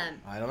 13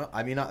 then? I don't know.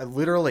 I mean,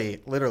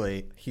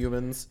 literally,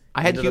 humans.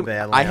 I had into the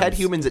Badlands. I had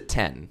humans at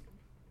 10.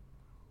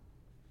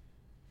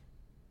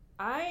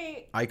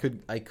 I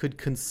could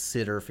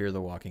consider Fear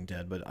the Walking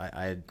Dead, but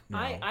no.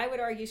 I would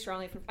argue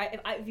strongly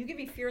if you give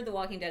me Fear the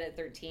Walking Dead at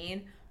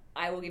 13,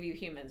 I will give you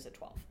Humans at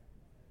 12.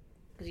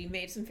 Because you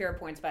made some fair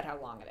points about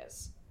how long it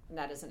is. And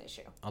that is an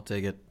issue. I'll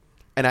take it.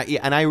 And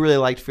I really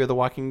liked Fear the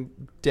Walking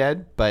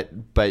Dead, but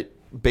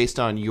based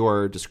on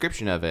your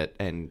description of it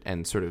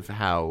and sort of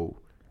how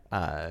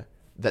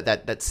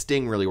that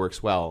sting really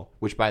works well,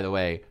 which, by the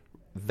way,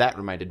 that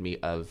reminded me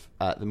of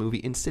the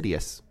movie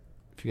Insidious.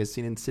 Have you guys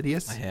seen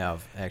Insidious? I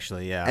have,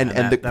 actually, yeah.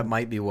 And that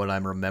might be what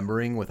I'm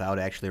remembering without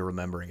actually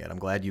remembering it. I'm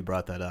glad you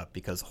brought that up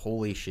because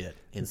holy shit,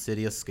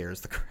 Insidious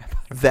scares the crap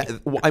out of me.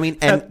 That well, I mean,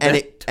 and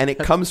it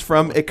comes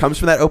from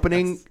that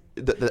opening,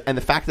 and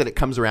the fact that it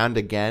comes around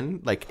again,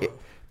 like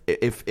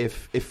if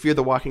Fear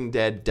the Walking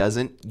Dead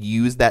doesn't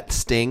use that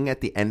sting at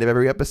the end of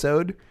every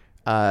episode,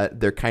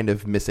 they're kind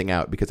of missing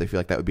out because I feel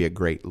like that would be a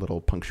great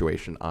little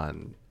punctuation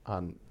on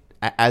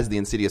as the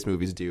Insidious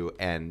movies do,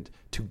 and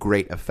to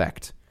great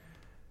effect.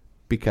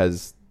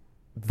 Because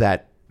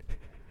that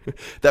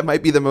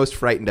might be the most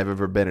frightened I've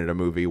ever been in a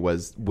movie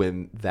was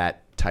when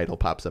that title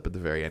pops up at the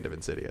very end of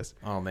Insidious.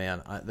 Oh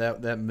man,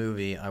 that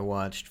movie I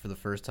watched for the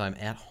first time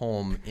at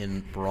home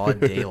in broad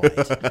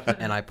daylight,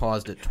 and I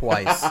paused it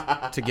twice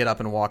to get up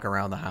and walk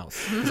around the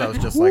house because I was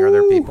just like, "Are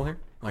there people here?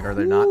 Like, are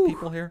there not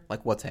people here?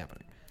 Like, what's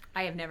happening?"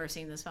 I have never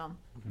seen this film.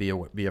 Be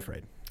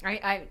afraid.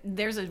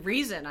 There's a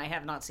reason I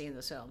have not seen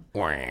this film.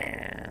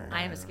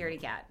 I am a scaredy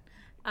cat.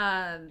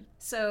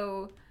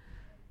 So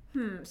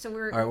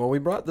we're... All right, well, we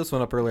brought this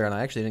one up earlier, and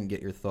I actually didn't get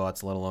your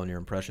thoughts, let alone your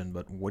impression,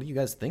 but what do you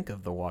guys think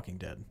of The Walking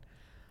Dead?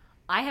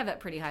 I have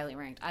it pretty highly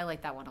ranked. I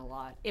like that one a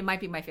lot. It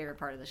might be my favorite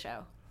part of the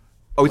show.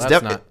 Oh, it's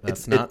definitely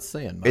that's not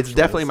saying much. It's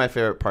definitely my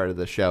favorite part of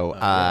the show.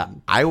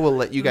 I will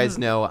let you guys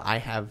know I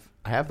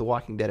have The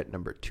Walking Dead at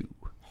number 2.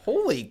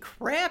 Holy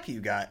crap,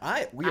 you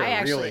guys! We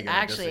are really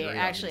going to disagree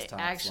on these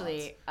top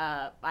slots.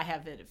 I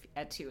have it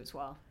at 2 as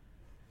well.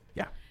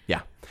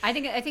 Yeah. I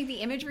think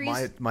the imagery.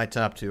 My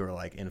top 2 are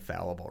like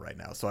infallible right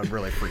now, so I'm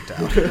really freaked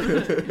out.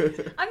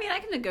 I mean, I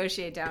can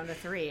negotiate down to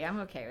 3. I'm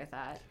okay with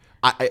that.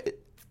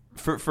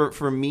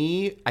 For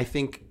me, I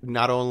think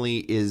not only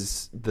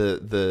is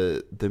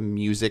the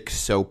music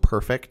so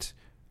perfect,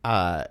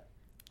 I'm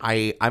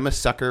a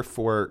sucker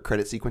for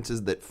credit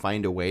sequences that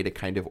find a way to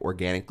kind of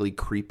organically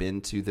creep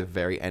into the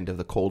very end of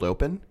the cold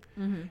open.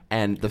 Mm-hmm.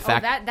 And the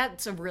fact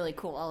that's a really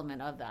cool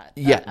element of that.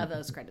 Of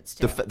those credits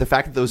too. The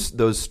fact that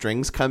those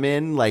strings come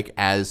in like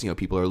as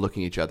people are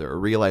looking at each other or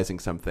realizing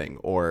something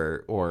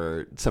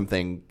or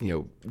something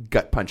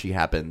gut punchy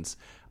happens.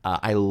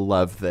 I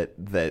love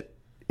that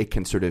it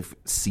can sort of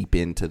seep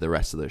into the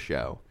rest of the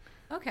show.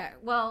 Okay,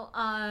 well,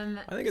 I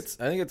think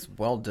it's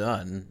well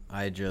done.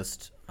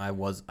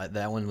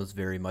 That one was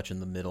very much in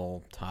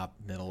the top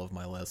middle of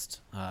my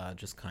list.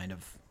 Just kind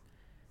of,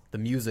 the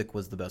music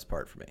was the best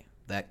part for me.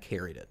 That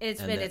carried it.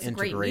 It's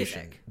great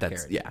music.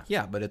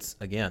 Yeah, but it's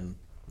top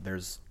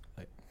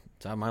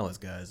of my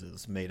list, guys,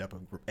 is made up of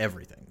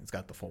everything. It's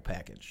got the full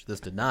package. This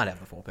did not have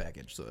the full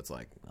package, so it's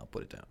like I'll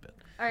put it down a bit.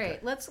 All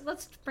right, let's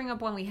bring up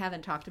one we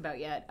haven't talked about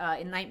yet.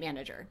 In Night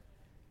Manager,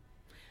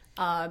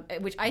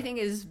 which I think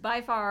is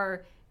by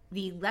far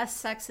the less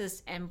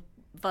sexist and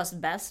thus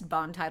best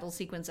Bond title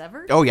sequence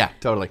ever. Oh yeah,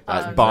 totally.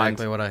 Bond.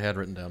 Exactly what I had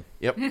written down.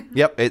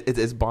 Yep.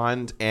 It's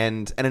Bond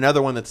and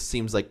another one that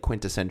seems like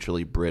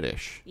quintessentially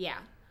British. Yeah,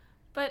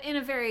 but in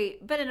a very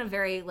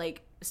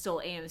like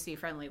still AMC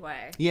friendly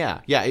way.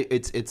 Yeah.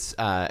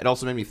 It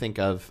also made me think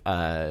of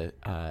The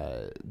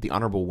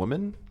Honorable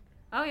Woman.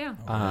 Oh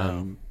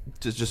yeah.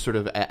 Just sort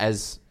of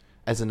as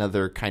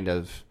another kind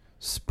of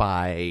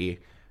spy,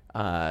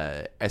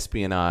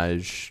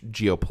 espionage,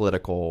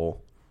 geopolitical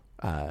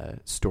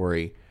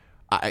story.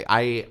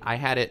 I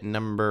had it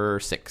number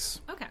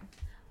 6. Okay.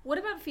 What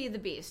about Feed the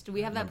Beast? Do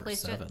we have that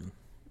placed yet?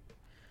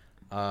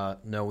 7.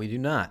 No, we do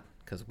not,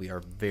 because we are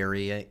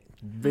very,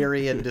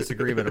 very in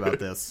disagreement about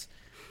this.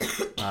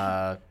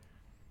 Where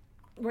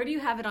do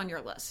you have it on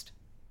your list?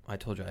 I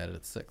told you I had it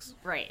at 6.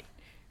 Right.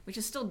 Which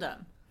is still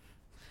dumb.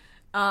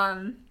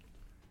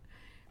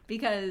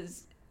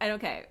 Because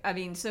okay, I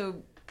mean,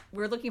 so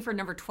we're looking for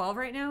number 12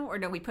 right now, or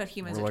no? We put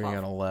humans We're at looking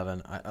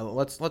 12. at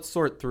 11. Let's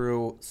sort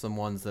through some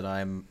ones that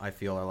I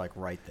feel are like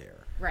right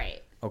there.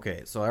 Right.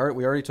 Okay, so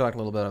we already talked a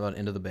little bit about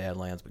Into the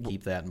Badlands, but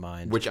keep that in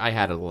mind. Which I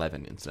had at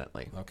 11,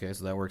 incidentally. Okay,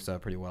 so that works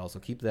out pretty well. So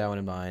keep that one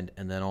in mind,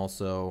 and then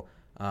also,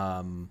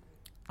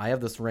 I have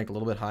this ranked a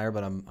little bit higher,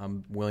 but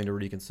I'm willing to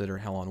reconsider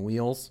Hell on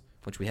Wheels,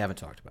 which we haven't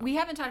talked about. We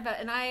haven't talked about,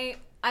 and I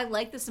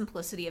like the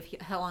simplicity of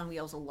Hell on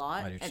Wheels a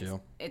lot. I do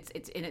too.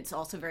 It's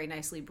also very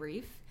nicely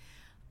brief.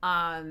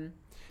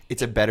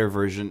 It's a better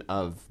version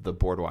of the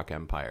Boardwalk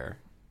Empire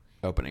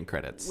opening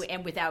credits.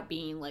 And without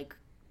being like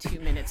 2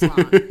 minutes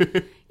long.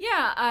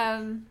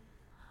 Yeah.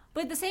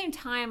 But at the same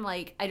time,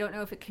 like, I don't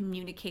know if it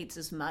communicates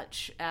as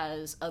much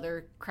as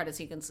other credit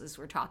sequences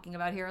we're talking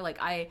about here. Like,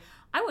 I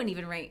wouldn't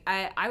even rank.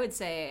 I would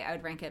say I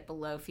would rank it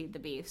below Feed the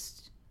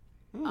Beast.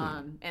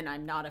 And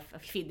I'm not a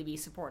Feed the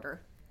Beast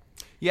supporter.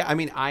 Yeah, I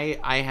mean, I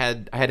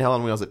had Hell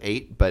on Wheels at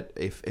 8, but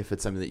if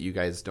it's something that you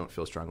guys don't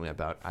feel strongly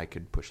about, I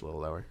could push a little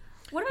lower.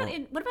 What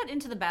about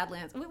Into the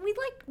Badlands?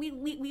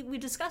 We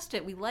discussed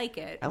it. We like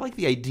it. I like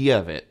the idea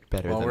of it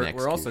better than the we're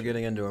execution. also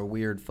getting into a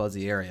weird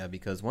fuzzy area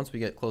because once we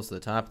get close to the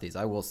top of these,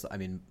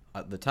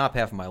 the top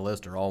half of my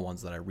list are all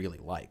ones that I really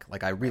like.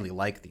 Like I really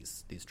like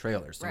these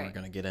trailers, so Right. we're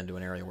going to get into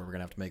an area where we're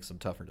going to have to make some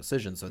tougher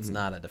decisions. So it's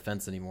not a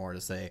defense anymore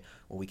to say,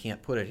 well, we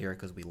can't put it here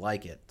because we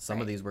like it. Some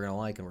of Right. these we're going to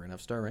like, and we're going to have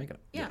to start ranking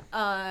them.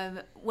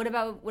 Yeah. What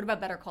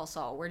about Better Call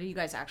Saul? Where do you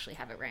guys actually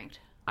have it ranked?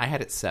 I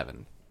had it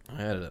 7.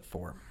 I had it at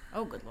 4.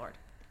 Oh, good lord.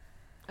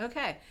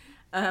 Okay.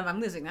 I'm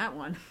losing that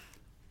one.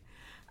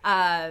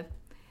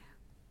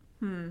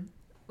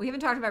 We haven't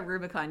talked about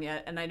Rubicon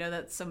yet, and I know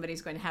that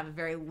somebody's going to have a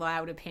very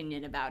loud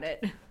opinion about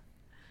it.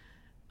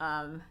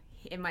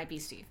 It might be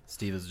Steve.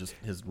 Steve is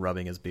just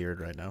rubbing his beard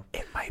right now.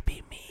 It might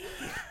be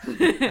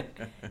me.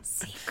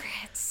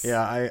 Secrets.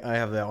 Yeah, I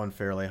have that one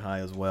fairly high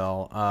as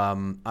well.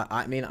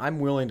 I mean, I'm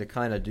willing to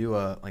kind of do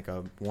a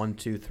 1,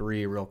 2,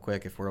 3 real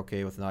quick if we're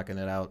okay with knocking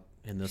it out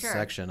in this Sure.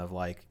 section of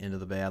like Into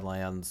the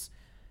Badlands,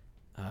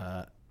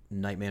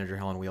 Night Manager,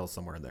 Hell on Wheels,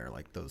 somewhere in there,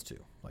 like those two.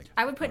 Like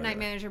I would put right Night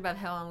there. Manager above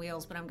Hell on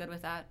Wheels, but I'm good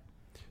with that.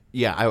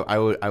 Yeah, I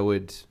would.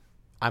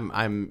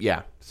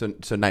 Yeah.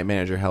 So Night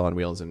Manager, Hell on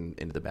Wheels, and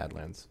Into the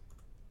Badlands.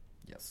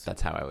 Yes.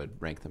 That's how I would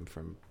rank them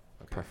from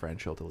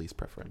preferential to least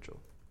preferential.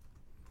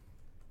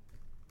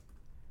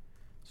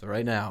 So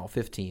right now,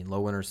 15,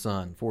 Low Winter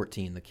Sun,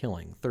 14, The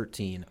Killing,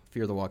 13,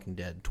 Fear the Walking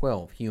Dead,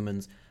 12,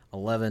 Humans,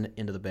 11,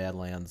 Into the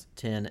Badlands,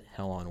 10,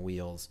 Hell on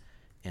Wheels,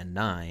 and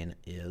 9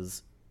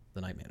 is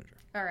The Night Manager.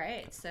 All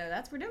right, so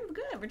we're doing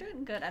good. We're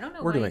doing good. I don't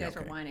know We're why you doing guys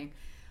okay. are whining.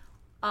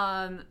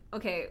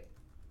 Okay,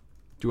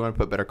 Do you want to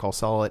put Better Call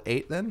Saul at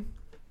 8 then?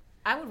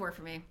 I would work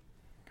for me.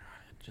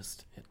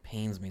 It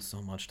pains me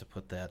so much to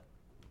put that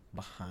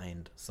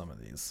behind some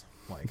of these.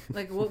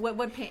 Like,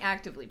 what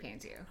actively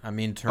pains you? I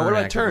mean, Turn what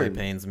about actively Turn?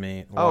 pains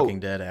me. Oh. Walking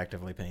Dead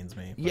actively pains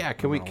me. but Yeah, I'm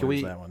gonna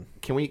lose that one?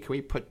 can we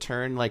put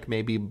Turn like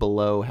maybe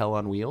below Hell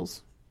on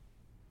Wheels?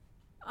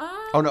 Um,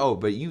 Oh no,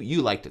 but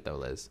you liked it though,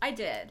 Liz. I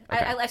did.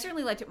 Okay. I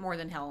certainly liked it more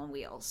than Hell on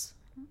Wheels.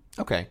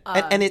 Okay,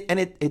 and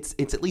it's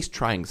at least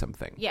trying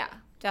something. Yeah,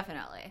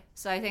 definitely.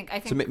 So I think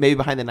So maybe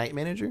behind the Night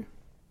Manager.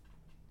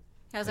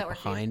 how's that work?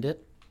 for you? Behind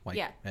it? Like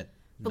Yeah. at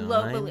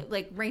below, 9,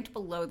 like ranked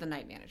below the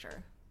Night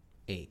Manager.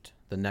 8.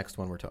 The next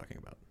one we're talking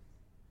about.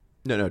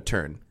 No,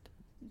 Turn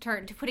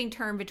Putting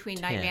term between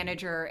Night 10.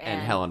 Manager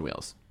and Hell on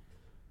Wheels.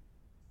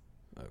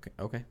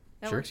 Okay.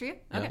 That sure. works for you?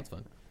 Yeah, Okay. that's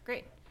fine.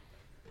 Great.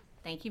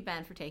 Thank you,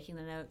 Ben, for taking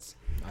the notes.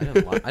 I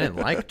didn't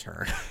like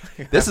Turn.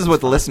 This is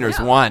what the listeners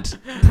Yeah. want.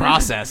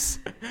 Process.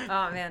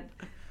 Oh man,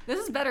 this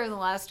is better than the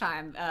last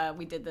time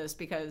we did this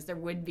because there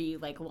would be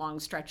like long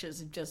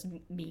stretches of just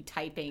me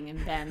typing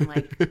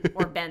and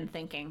or Ben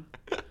thinking.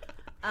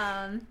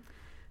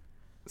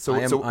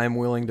 So I'm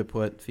willing to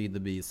put Feed the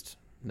Beast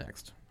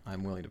next.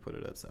 I'm willing to put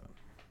it at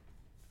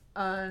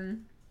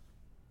 7.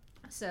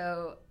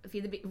 So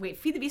Feed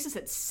the Beast is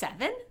at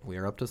 7. We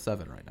are up to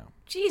 7 right now.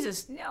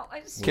 Jesus, no, I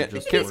just Can-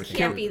 Feed the can- Beast can-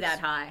 can't be that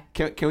high.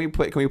 can we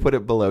put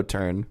it below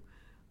Turn?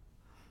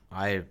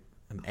 I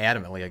am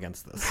adamantly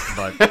against this,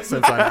 but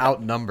since I'm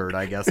outnumbered,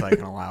 I guess I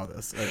can allow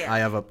this. Yeah. I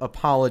have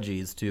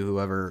apologies to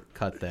whoever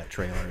cut that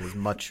trailer. It is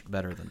much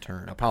better than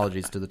Turn.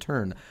 Apologies to the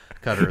Turn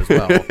cutter as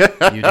well.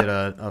 You did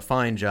a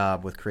fine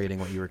job with creating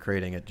what you were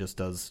creating. It just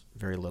does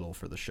very little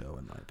for the show,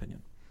 in my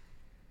opinion.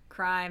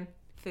 Crime,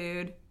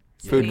 food,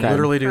 Food city, crime.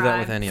 Literally do that crime.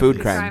 with any Food of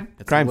these. crime.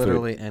 It's Crime food.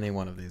 literally any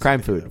one of these.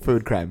 Crime you can do food. that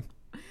Food crime.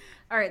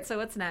 All right, so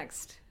what's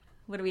next?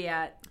 What are we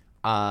at?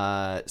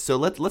 So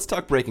let's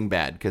talk Breaking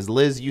Bad because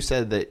Liz, you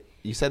said that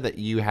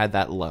you had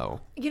that low.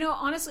 You know,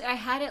 honestly, I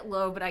had it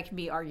low, but I can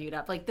be argued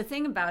up. Like the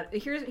thing about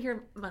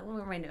here are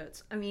my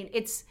notes. I mean,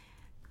 it's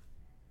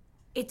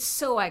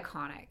so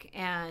iconic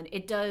and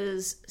it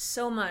does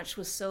so much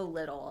with so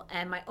little.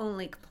 And my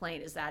only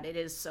complaint is that it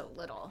is so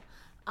little.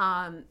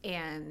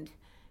 And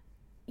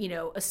you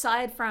know,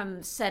 aside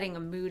from setting a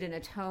mood and a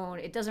tone,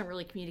 it doesn't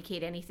really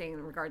communicate anything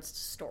in regards to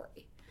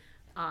story.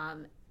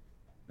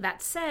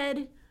 That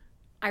said,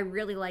 I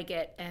really like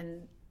it,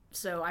 and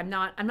So I'm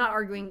not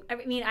arguing. I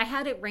mean, I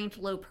had it ranked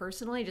low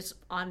personally, just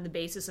on the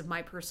basis of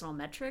my personal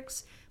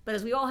metrics. But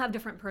as we all have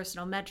different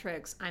personal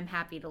metrics, I'm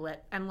happy to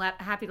let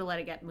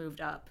it get moved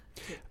up.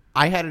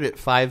 I had it at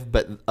 5,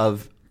 but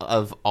of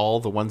all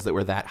the ones that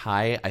were that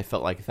high, I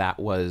felt like that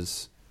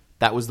was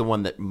the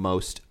one that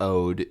most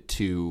owed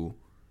to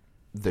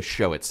the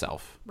show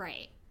itself.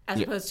 Right. As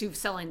opposed to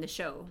selling the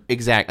show.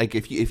 Exactly. Like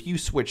if you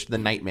switched the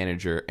Night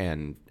Manager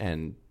and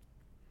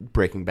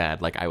Breaking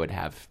Bad, like I would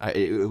have,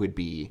 it would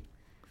be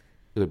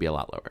a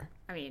lot lower.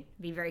 I mean,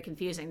 it'd be very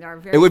confusing. There are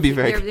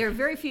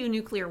very few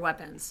nuclear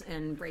weapons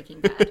in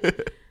Breaking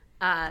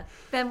Bad.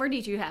 Ben, where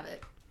did you have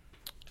it?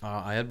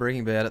 I had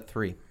Breaking Bad at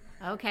 3.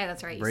 Okay,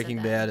 that's right.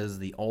 Breaking Bad is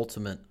the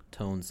ultimate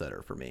tone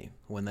setter for me.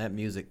 When that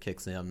music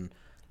kicks in,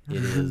 it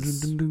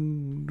is.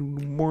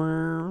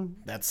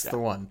 That's the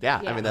one.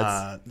 Yeah, I mean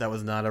that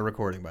was not a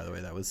recording, by the way.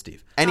 That was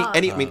Steve.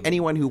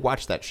 Anyone who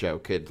watched that show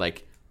could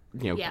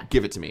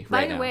give it to me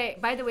right now.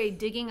 By the way,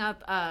 digging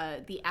up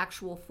the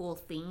actual full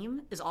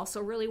theme is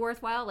also really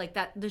worthwhile. Like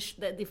that,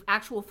 the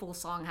actual full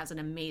song has an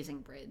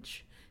amazing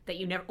bridge that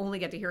you never only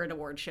get to hear at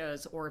award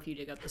shows or if you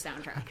dig up the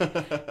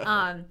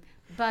soundtrack.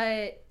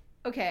 But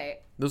okay,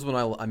 this one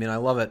I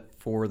love it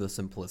for the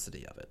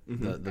simplicity of it.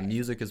 Mm-hmm. The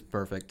music is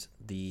perfect.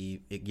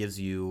 It gives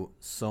you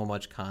so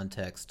much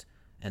context,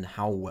 and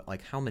how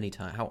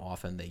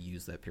often they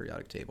use that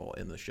periodic table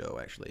in the show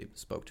actually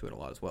spoke to it a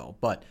lot as well.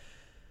 But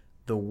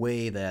the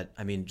way that,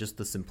 just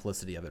the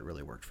simplicity of it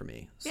really worked for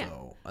me.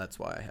 So that's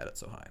why I had it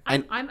so high.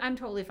 I'm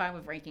totally fine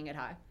with ranking it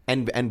high.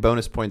 And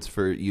bonus points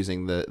for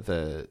using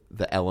the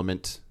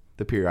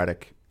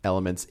periodic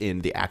elements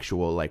in the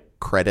actual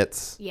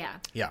credits. Yeah.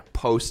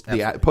 Post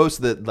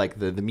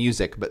the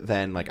music, but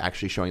then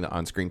actually showing the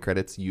on-screen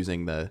credits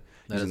using the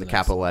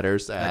capital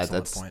letters.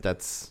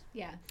 That's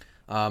yeah.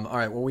 All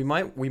right. Well, we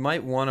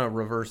might want to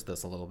reverse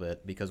this a little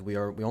bit because we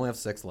only have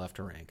 6 left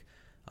to rank.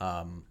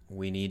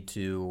 We need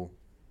to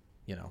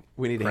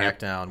crack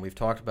down. We've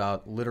talked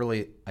about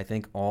literally, I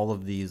think, all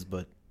of these,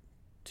 but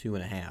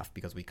 2.5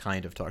 because we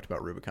kind of talked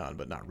about Rubicon,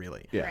 but not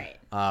really. Yeah. Right.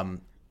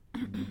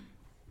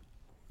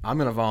 I'm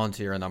going to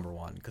volunteer a number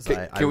 1 because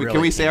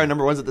can we say our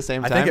number 1s at the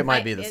same time? I think it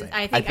might be the same.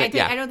 I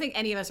don't think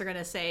any of us are going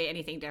to say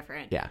anything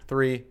different. Yeah.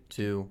 3,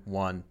 2,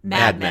 1.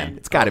 Mad Men.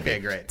 It's got to be. Okay,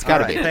 great. It's got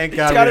to be. Thank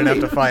God we didn't have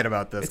to fight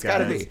about this, It's guys.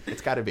 got to be.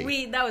 It's got to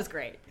be. That was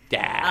great.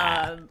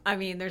 Yeah.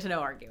 There's no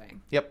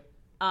arguing. Yep.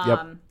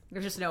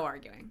 There's just no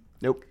arguing.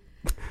 Nope.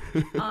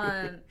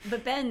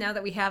 But Ben, now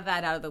that we have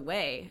that out of the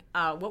way,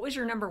 what was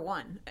your number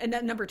 1? And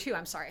number 2,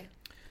 I'm sorry.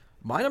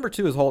 My number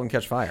 2 is Halt and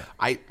Catch Fire.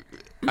 I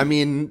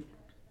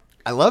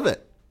love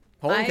it.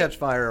 Halt and Catch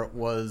Fire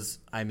was,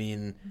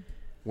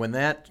 when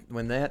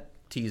that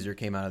teaser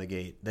came out of the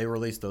gate, they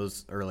released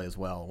those early as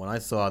well. When I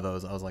saw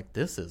those, I was like,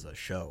 this is a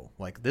show.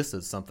 This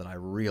is something I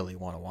really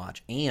want to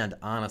watch. And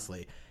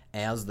honestly,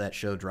 as that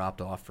show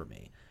dropped off for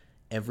me,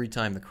 every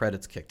time the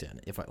credits kicked in,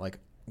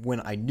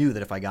 when I knew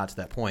that if I got to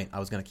that point, I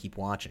was going to keep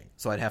watching.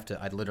 So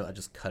I'd literally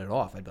just cut it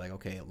off. I'd be like,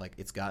 okay,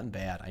 it's gotten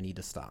bad. I need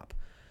to stop.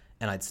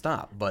 And I'd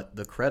stop. But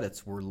the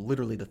credits were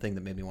literally the thing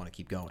that made me want to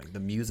keep going.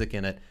 The music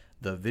in it,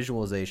 the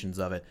visualizations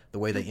of it, the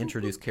way they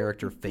introduce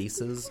character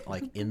faces,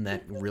 in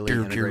that really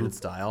integrated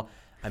style.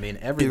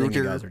 Everything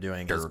you guys are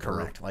doing is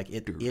correct.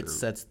 It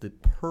sets the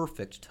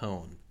perfect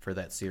tone for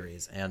that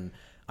series. And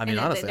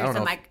honestly, I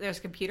don't know. There's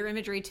computer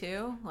imagery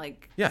too.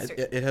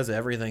 It has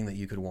everything that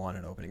you could want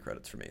in opening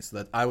credits for me. So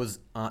that I was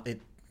it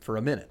for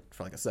a minute,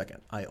 for a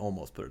second. I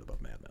almost put it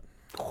above Mad Men.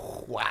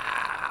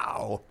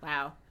 Wow.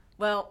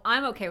 Well,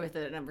 I'm okay with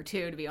it at number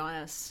 2, to be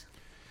honest.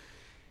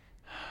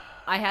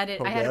 I had it.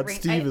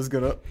 Steve is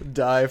gonna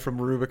die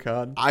from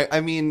Rubicon. I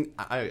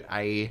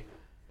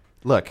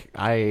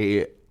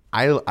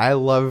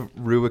love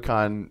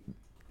Rubicon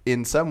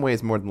in some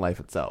ways more than life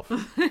itself.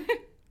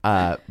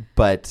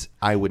 But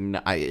I would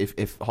not.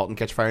 If Halt and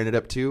Catch Fire ended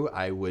up 2,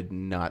 I would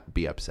not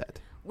be upset.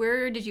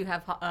 Where did you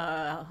have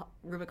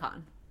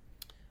Rubicon?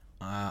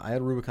 I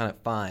had Rubicon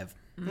at 5.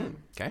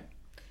 Okay.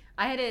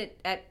 I had it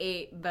at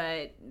 8,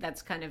 but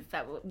that's kind of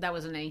that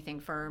wasn't anything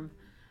firm.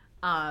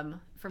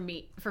 For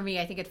me,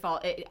 I think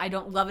I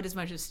don't love it as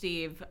much as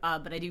Steve,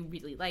 but I do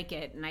really like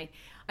it, and I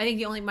think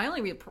my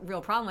only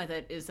real problem with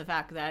it is the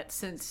fact that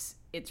since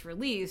its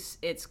release,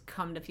 it's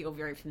come to feel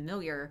very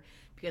familiar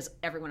because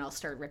everyone else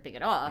started ripping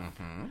it off.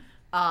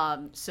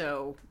 Mm-hmm.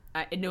 So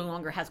it no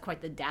longer has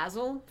quite the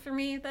dazzle for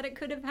me that it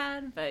could have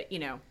had, but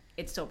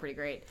it's still pretty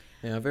great.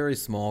 Yeah, very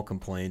small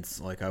complaints.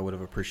 I would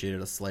have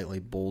appreciated a slightly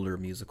bolder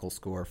musical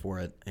score for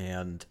it,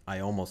 and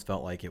I almost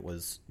felt like it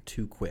was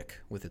too quick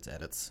with its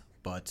edits.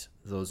 But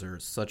those are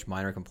such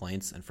minor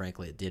complaints, and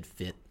frankly, it did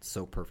fit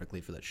so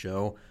perfectly for that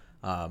show.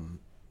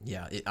 I'm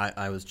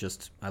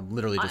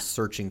literally just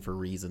searching for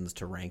reasons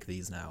to rank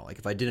these now.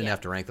 If I didn't have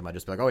to rank them, I'd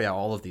just be like, oh yeah,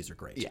 all of these are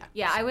great.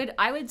 Yeah. So.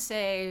 I would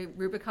say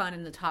Rubicon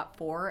in the top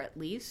 4 at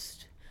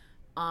least.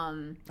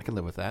 I can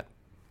live with that.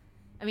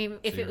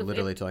 If you're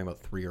literally talking about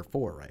 3 or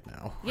 4 right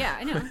now. Yeah,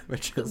 I know.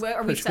 Which is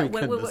what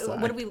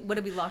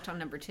did we locked on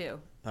number 2?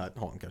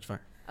 Halt and Catch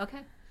Fire. Okay.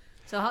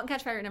 So *Halt and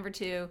Catch Fire* at number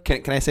 2.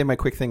 Can I say my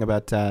quick thing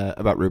about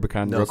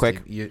Rubicon real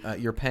quick? Steve,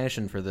 your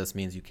passion for this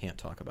means you can't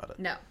talk about it.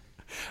 No.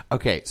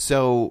 Okay,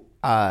 so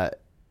I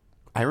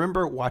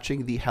remember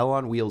watching the Hell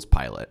on Wheels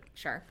pilot.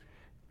 Sure.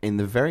 In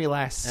the very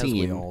last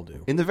scene, we all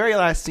do. In the very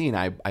last scene,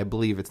 I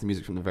believe it's the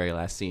music from the very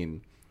last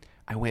scene.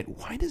 I went,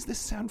 why does this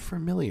sound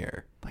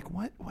familiar? Like,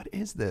 what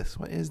is this?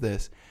 What is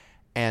this?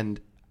 And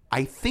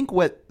I think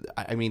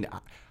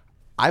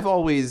I've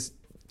always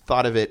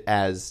thought of it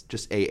as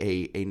just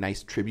a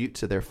nice tribute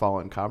to their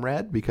fallen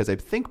comrade, because I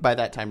think by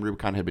that time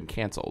Rubicon had been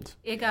canceled.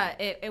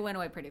 It went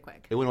away pretty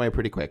quick. It went away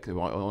pretty quick. It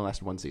only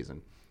lasted one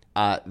season.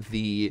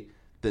 The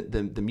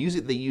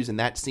music they use in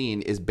that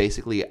scene is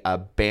basically a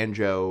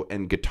banjo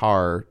and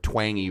guitar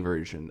twangy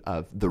version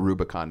of the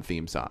Rubicon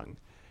theme song.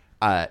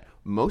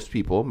 Most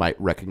people might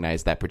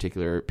recognize that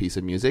particular piece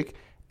of music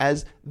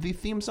as the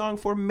theme song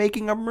for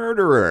Making a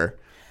Murderer.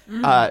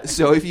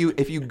 So if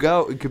you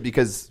go,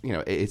 because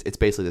it's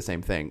basically the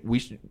same thing. We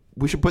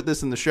should put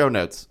this in the show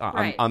notes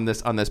on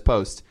this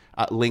post.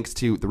 Links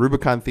to the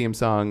Rubicon theme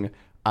song,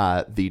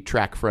 the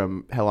track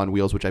from Hell on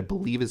Wheels, which I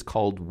believe is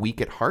called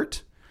 "Weak at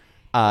Heart."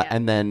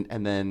 And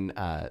then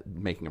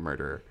Making a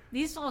Murderer.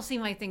 These all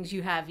seem like things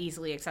you have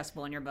easily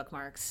accessible in your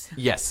bookmarks.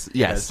 Yes.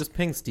 Just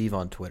ping Steve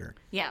on Twitter.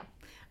 Yeah.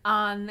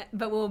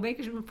 But we'll make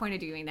a point of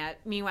doing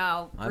that.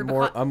 Meanwhile,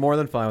 I'm more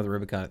than fine with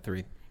Rubicon at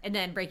 3. And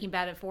then Breaking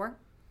Bad at 4.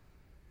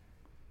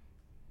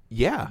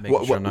 Yeah.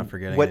 Making sure I'm not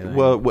forgetting anything.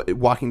 What,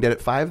 Walking Dead at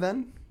 5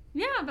 then?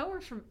 Yeah, that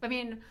works for. I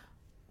mean,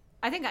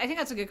 I think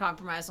that's a good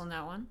compromise on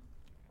that one.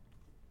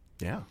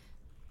 Yeah.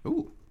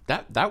 Ooh.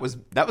 That was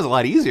a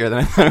lot easier than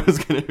I thought it was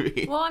going to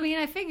be. Well, I mean,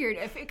 I figured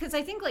because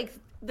I think like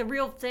the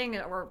real thing,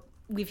 or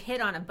we've hit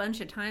on a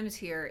bunch of times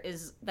here,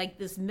 is like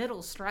this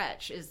middle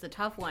stretch is the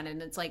tough one, and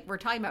it's like we're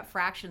talking about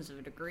fractions of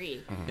a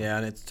degree. Mm-hmm. Yeah,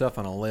 and it's tough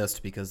on a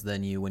list because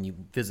then when you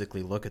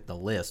physically look at the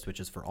list, which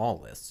is for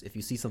all lists, if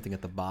you see something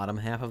at the bottom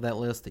half of that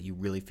list that you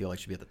really feel like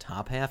should be at the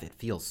top half, it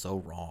feels so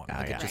wrong.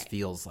 It just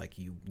feels like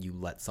you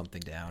let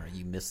something down, or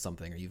you missed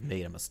something, or you've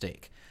made a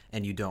mistake.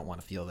 And you don't want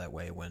to feel that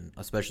way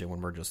especially when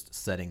we're just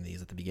setting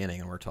these at the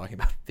beginning and we're talking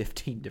about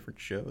 15 different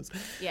shows.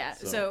 Yeah.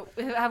 So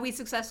have we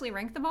successfully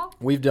ranked them all?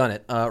 We've done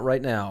it.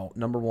 Right now,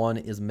 number 1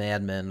 is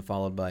Mad Men,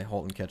 followed by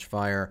 *Halt and Catch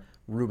Fire*,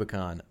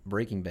 Rubicon,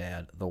 Breaking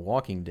Bad, The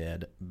Walking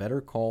Dead,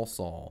 Better Call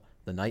Saul,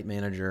 The Night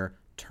Manager,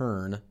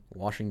 Turn,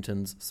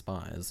 Washington's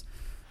Spies,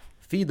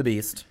 Feed the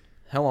Beast,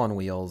 Hell on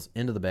Wheels,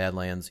 Into the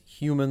Badlands,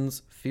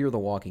 Humans, Fear the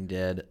Walking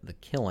Dead, The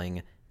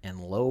Killing, and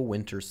Low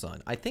Winter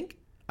Sun. I think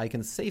I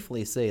can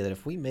safely say that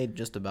if we made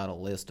just about a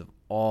list of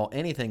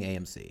anything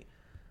AMC,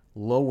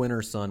 Low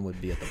Winter Sun would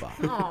be at the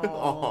bottom.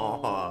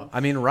 Aww. I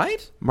mean,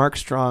 right? Mark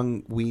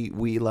Strong, we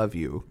love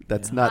you.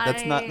 That's not.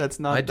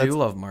 I do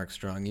love Mark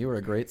Strong. You were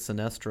a great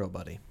Sinestro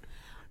buddy.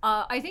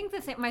 I think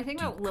my thing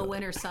about Low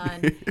Winter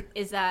Sun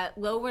is that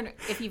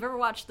if you've ever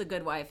watched The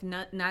Good Wife,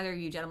 neither of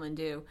you gentlemen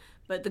do,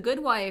 but The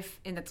Good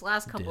Wife in its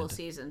last couple of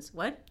seasons,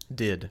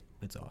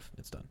 It's off.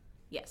 It's done.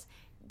 Yes,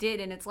 did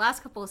in its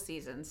last couple of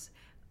seasons.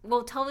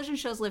 Well, television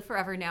shows live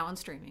forever now on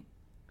streaming.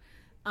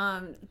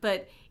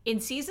 But in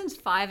seasons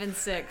 5 and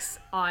 6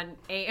 on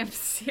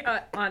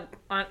AMC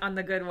on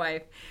The Good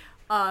Wife,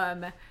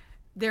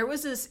 there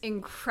was this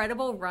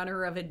incredible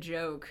runner of a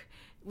joke,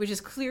 which is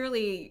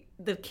clearly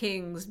the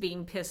Kings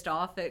being pissed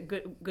off that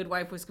Good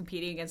Wife was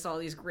competing against all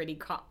these gritty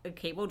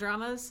cable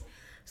dramas.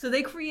 So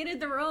they created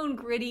their own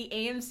gritty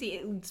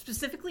AMC,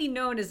 specifically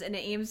known as an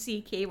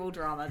AMC cable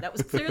drama that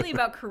was clearly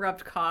about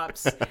corrupt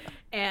cops.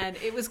 And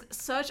it was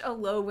such a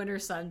Low Winter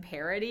Sun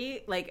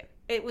parody. Like,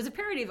 it was a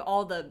parody of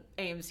all the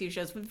AMC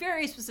shows, but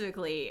very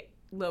specifically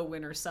Low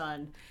Winter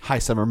Sun. High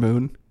Summer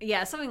Moon.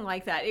 Yeah, something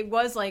like that. It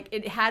was like,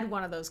 it had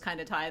one of those kind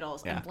of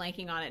titles. Yeah. I'm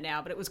blanking on it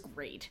now, but it was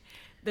great.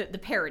 The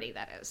parody,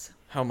 that is.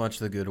 How much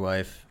The Good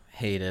Wife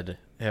hated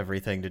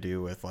everything to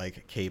do with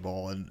like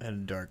cable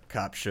and dark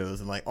cop shows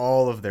and like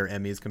all of their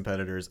Emmys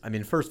competitors. I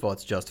mean, first of all,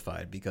 it's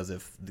justified because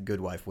if The Good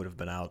Wife would have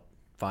been out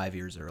 5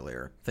 years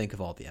earlier, think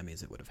of all the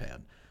Emmys it would have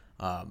had.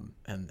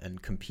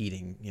 And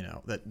competing,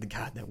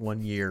 that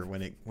 1 year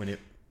when it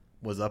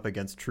was up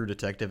against True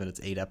Detective and its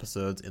 8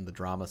 episodes in the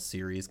drama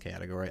series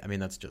category. I mean,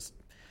 that's just,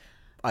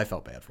 I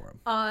felt bad for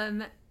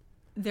him.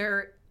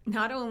 They're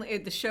not only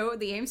the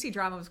AMC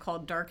drama was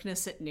called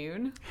Darkness at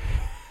Noon,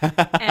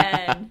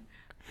 and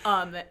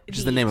which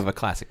is the name of a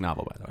classic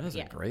novel, by the way. That is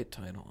a great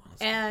title,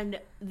 honestly. And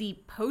the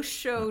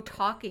post-show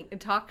talk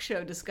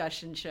show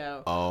discussion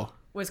show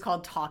was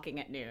called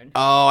Talking at Noon.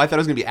 Oh, I thought it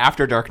was going to be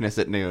After Darkness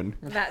at Noon.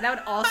 That would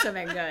also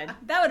been good.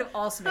 That would have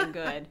also been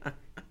good.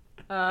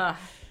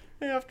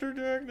 After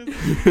Darkness.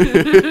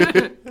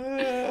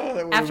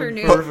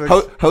 Afternoon.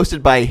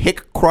 Hosted by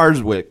Hick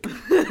Kwarswick.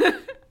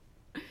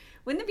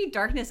 Wouldn't it be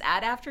Darkness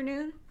at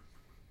Afternoon?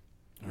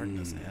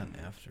 Darkness at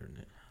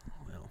Afternoon.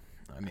 Well,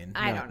 I mean,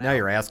 I don't know. Now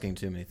you're asking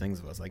too many things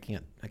of us. I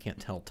can't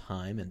tell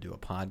time and do a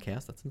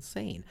podcast. That's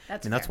insane.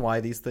 That's fair. why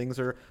these things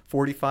are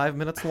 45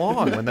 minutes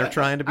long when they're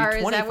trying to be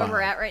 25. Is that where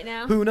we're at right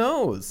now? Who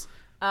knows?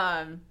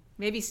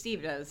 Maybe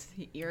Steve does.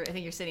 I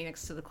think you're sitting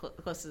next to the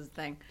closest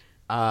thing.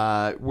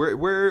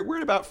 We're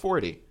at about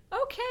 40.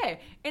 Okay.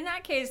 In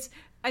that case,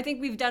 I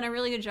think we've done a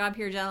really good job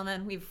here,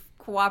 gentlemen. We've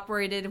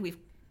cooperated. We've,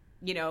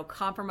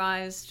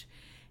 compromised.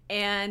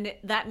 And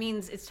that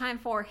means it's time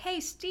for, hey,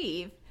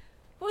 Steve,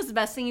 what was the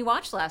best thing you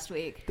watched last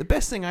week? The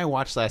best thing I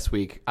watched last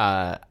week,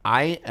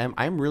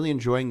 I'm really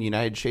enjoying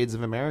United Shades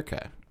of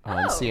America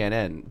on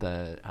CNN,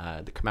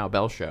 the Kamau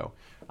Bell show.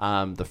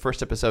 The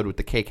first episode with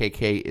the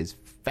KKK is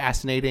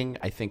fascinating.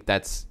 I think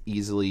that's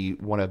easily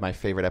one of my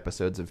favorite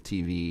episodes of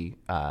TV,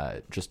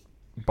 just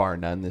bar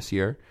none this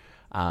year.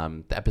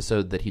 The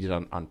episode that he did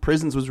on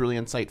prisons was really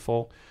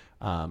insightful.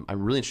 I'm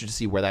really interested to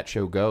see where that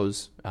show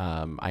goes.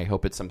 I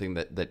hope it's something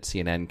that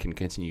CNN can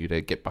continue to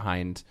get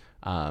behind.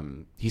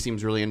 He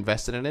seems really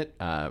invested in it.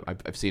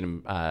 I've seen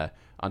him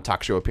on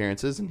talk show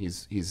appearances, and he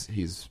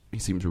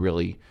seems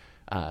really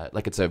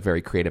like it's a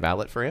very creative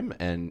outlet for him.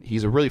 And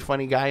he's a really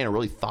funny guy and a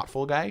really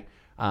thoughtful guy.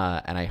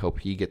 And I hope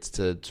he gets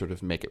to sort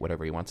of make it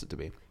whatever he wants it to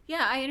be.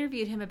 Yeah, I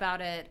interviewed him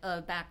about it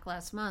back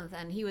last month,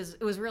 and it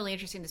was really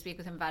interesting to speak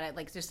with him about it,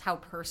 like just how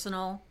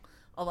personal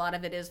a lot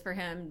of it is for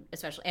him,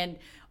 especially, and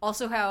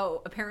also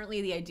how apparently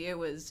the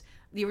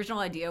original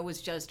idea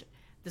was just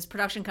this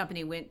production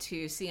company went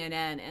to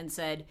CNN and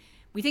said,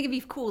 we think it'd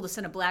be cool to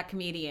send a black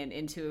comedian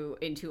into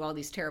all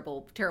these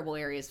terrible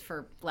areas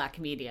for black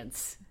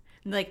comedians.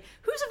 And like,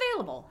 who's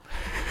available?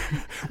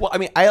 Well, I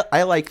mean,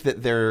 I like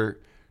that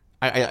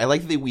I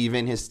like that they weave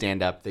in his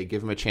stand-up. They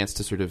give him a chance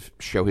to sort of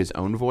show his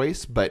own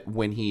voice, but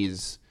when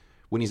he's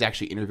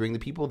actually interviewing the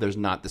people, there's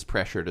not this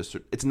pressure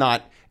to. It's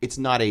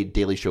not a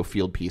Daily Show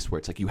field piece where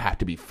it's like you have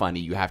to be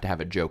funny, you have to have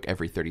a joke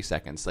every 30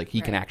 seconds. Like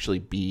he can actually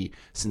be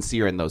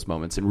sincere in those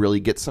moments and really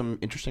get some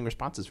interesting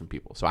responses from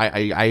people. So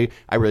I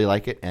really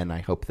like it, and I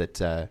hope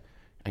that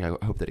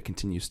it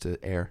continues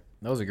to air.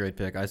 That was a great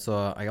pick. I've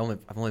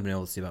only been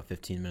able to see about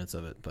 15 minutes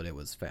of it, but it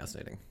was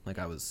fascinating. Like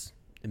I was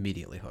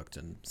immediately hooked,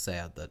 and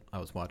sad that I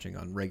was watching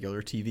on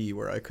regular TV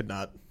where I could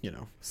not,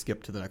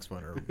 skip to the next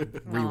one or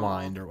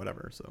rewind or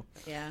whatever. So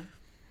yeah.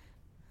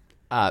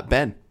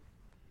 Ben,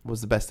 what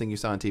was the best thing you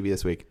saw on TV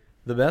this week?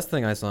 The best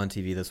thing I saw on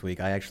TV this week,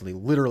 I actually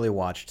literally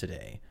watched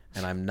today,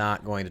 and I'm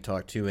not going to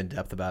talk too in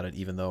depth about it,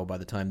 even though by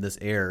the time this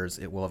airs,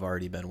 it will have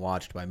already been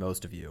watched by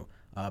most of you.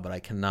 But I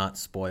cannot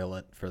spoil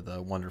it for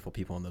the wonderful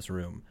people in this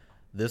room.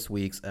 This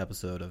week's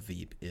episode of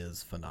Veep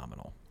is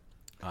phenomenal.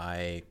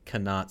 I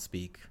cannot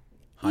speak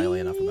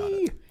highly enough about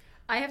it.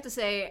 I have to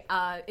say,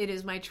 it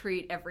is my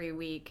treat every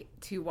week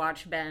to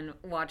watch Ben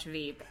watch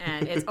Veep,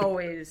 and it's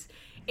always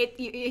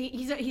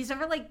he's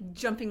never like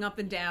jumping up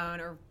and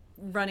down or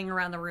running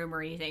around the room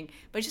or anything,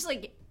 but it's just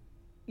like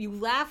you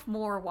laugh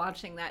more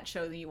watching that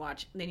show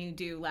than you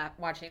do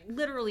watching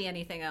literally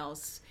anything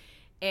else,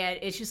 and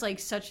it's just like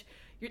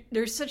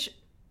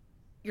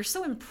you're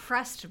so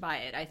impressed by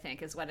it, I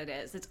think, is what it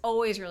is. It's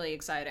always really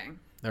exciting.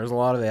 There's a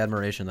lot of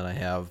admiration that I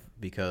have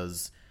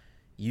because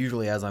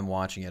usually as I'm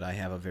watching it, I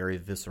have a very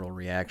visceral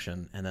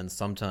reaction. And then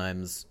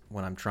sometimes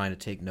when I'm trying to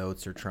take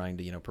notes or trying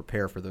to,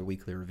 prepare for the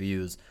weekly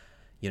reviews,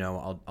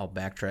 I'll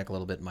backtrack a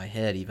little bit in my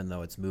head, even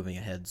though it's moving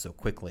ahead so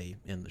quickly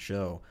in the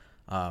show.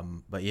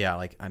 But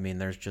yeah,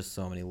 there's just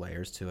so many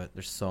layers to it.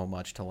 There's so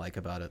much to like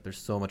about it. There's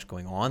so much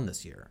going on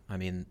this year. I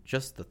mean,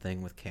 just the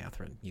thing with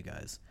Catherine, you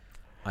guys.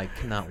 I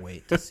cannot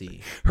wait to see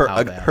her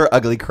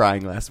ugly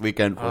crying last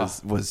weekend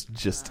was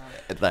just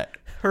that.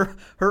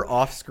 Her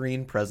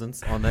off-screen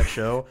presence on that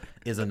show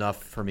is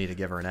enough for me to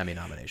give her an Emmy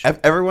nomination.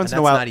 Every once in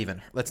a while,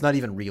 that's not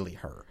even really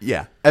her.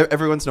 Yeah,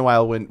 every once in a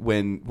while,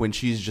 when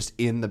she's just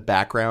in the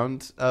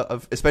background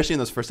of, especially in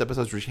those first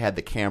episodes where she had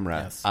the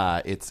camera,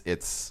 yes.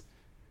 it's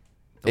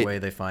the way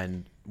they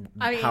find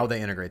how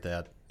they integrate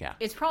that. Yeah,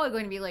 it's probably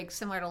going to be like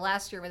similar to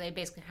last year, where they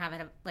basically have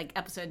it like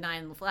episode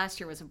 9. Last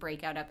year was a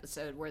breakout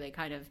episode where they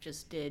kind of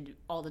just did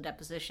all the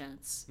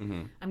depositions.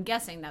 Mm-hmm. I'm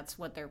guessing that's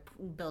what they're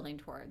building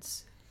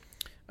towards.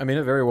 I mean,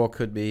 it very well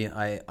could be.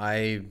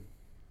 I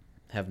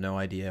have no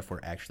idea if we're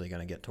actually going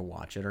to get to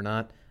watch it or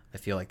not. I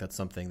feel like that's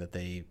something that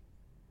they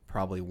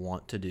probably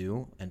want to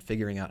do, and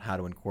figuring out how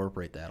to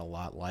incorporate that, a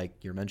lot like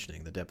you're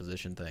mentioning, the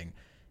deposition thing,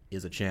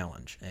 is a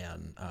challenge.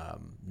 And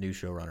new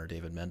showrunner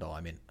David Mendel,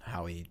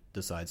 how he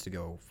decides to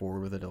go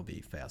forward with it, it'll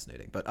be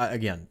fascinating. But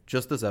again,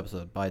 just this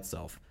episode by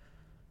itself,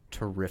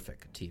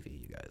 terrific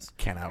TV, you guys.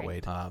 Cannot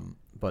wait.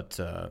 But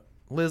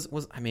Liz,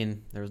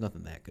 there was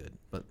nothing that good.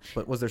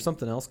 But was there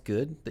something else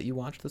good that you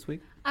watched this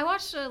week? I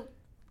watched a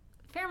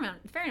fair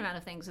amount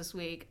of things this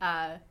week,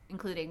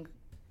 including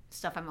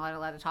stuff I'm not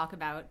allowed to talk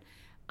about.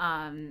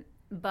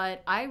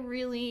 But I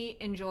really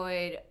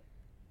enjoyed.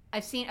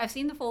 I've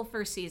seen the full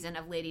first season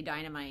of Lady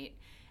Dynamite,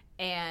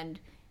 and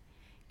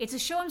it's a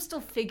show I'm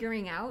still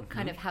figuring out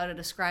kind of how to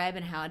describe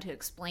and how to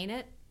explain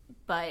it.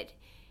 But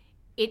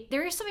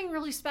there is something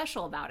really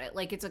special about it.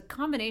 Like, it's a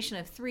combination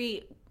of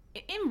three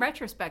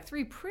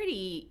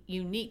pretty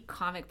unique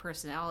comic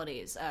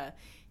personalities.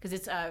 Because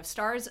it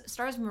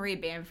stars Maria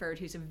Bamford,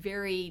 who's a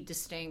very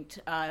distinct,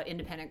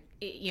 independent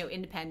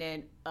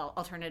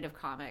alternative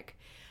comic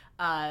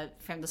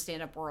from the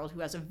stand-up world,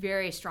 who has a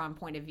very strong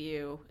point of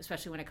view,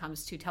 especially when it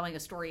comes to telling a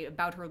story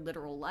about her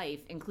literal life,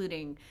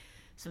 including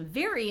some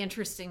very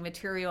interesting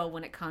material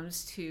when it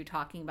comes to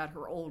talking about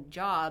her old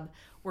job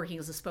working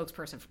as a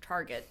spokesperson for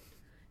Target.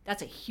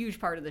 That's a huge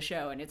part of the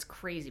show, and it's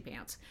crazy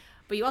pants.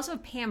 But you also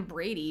have Pam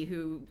Brady,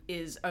 who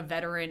is a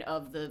veteran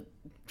of the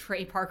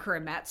Trey Parker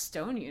and Matt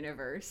Stone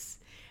universe,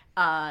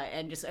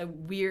 and just a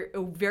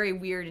very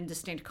weird and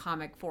distinct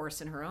comic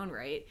force in her own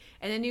right.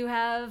 And then you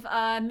have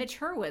Mitch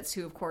Hurwitz,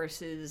 who of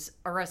course is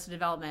Arrested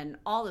Development,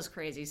 all this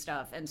crazy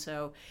stuff. And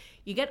so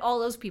you get all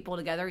those people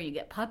together, you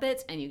get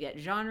puppets, and you get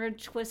genre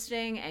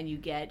twisting, and you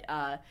get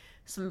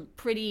some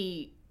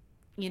pretty,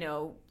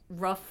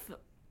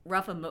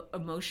 rough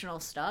emotional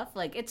stuff.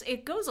 Like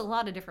it goes a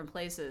lot of different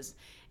places,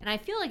 and I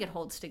feel like it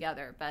holds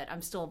together, but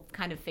I'm still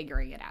kind of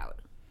figuring it out.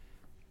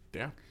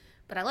 Yeah.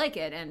 But I like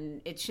it, and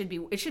it should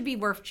be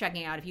worth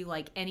checking out if you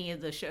like any of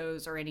the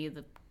shows or any of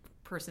the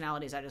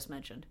personalities I just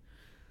mentioned.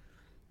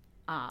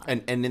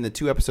 And in the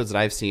 2 episodes that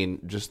I've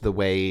seen, just the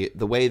way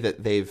that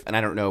they've, and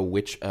I don't know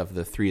which of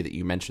the 3 that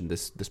you mentioned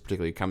this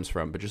particularly comes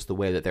from, but just the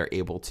way that they're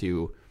able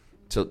to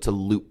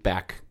loop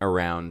back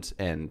around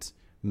and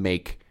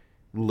make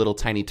little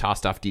tiny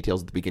tossed off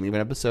details at the beginning of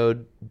an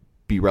episode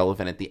be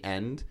relevant at the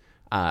end.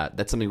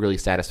 That's something really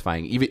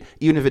satisfying, even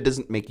if it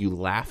doesn't make you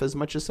laugh as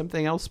much as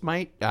something else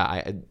might.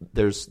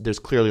 There's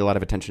clearly a lot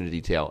of attention to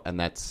detail, and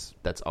that's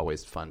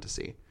always fun to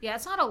see. Yeah,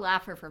 it's not a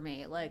laugher for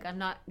me. Like, I'm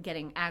not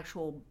getting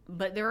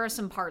but there are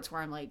some parts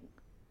where I'm like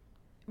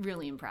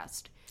really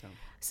impressed. Oh.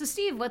 So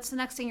Steve, what's the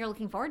next thing you're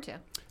looking forward to?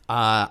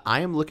 I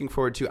am looking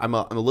forward to. I'm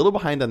a little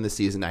behind on this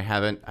season.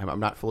 I'm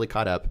not fully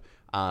caught up.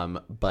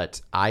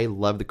 But I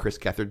love the Chris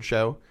Gethard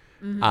show.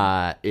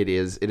 Mm-hmm. It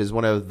is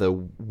one of the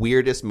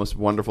weirdest, most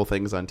wonderful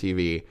things on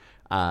TV.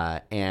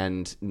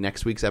 And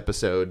next week's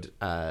episode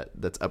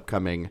that's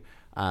upcoming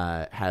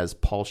has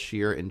Paul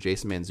Scheer and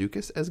Jason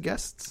Mantzoukas as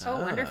guests.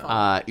 Oh,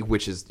 wonderful!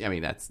 Which is, I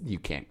mean, that's you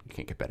can't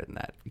get better than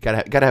that. You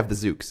gotta have the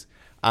Zooks.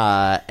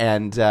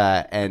 And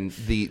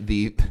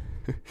the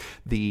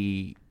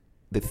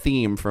the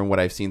theme from what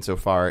I've seen so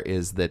far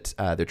is that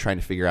they're trying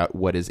to figure out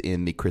what is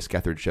in the Chris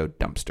Gethard show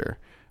dumpster.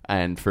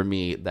 And for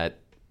me,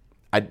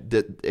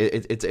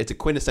 it's a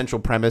quintessential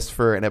premise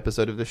for an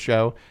episode of the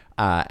show,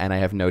 and I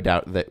have no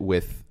doubt that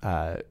with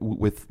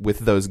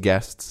those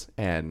guests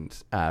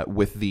and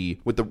with the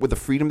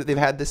freedom that they've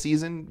had this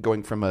season,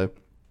 going from a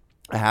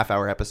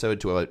half-hour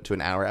episode to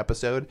an hour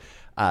episode,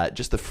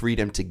 just the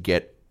freedom to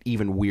get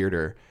even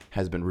weirder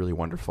has been really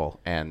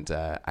wonderful, and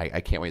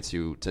I can't wait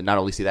to not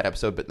only see that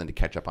episode, but then to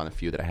catch up on a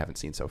few that I haven't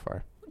seen so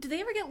far. Did they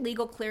ever get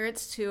legal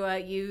clearance to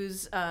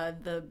use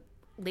the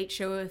Late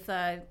Show with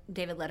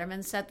David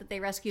Letterman set that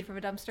they rescued from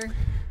a dumpster?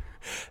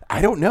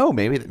 I don't know.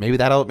 Maybe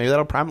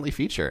that'll prominently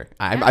feature.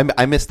 Yeah.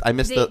 I missed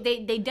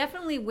They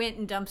definitely went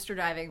in dumpster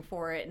diving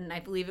for it, and I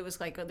believe it was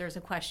like there's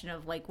a question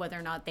of like whether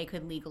or not they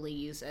could legally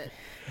use it.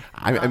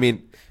 I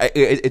mean,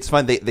 it's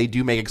fun. They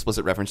do make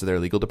explicit reference to their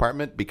legal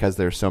department because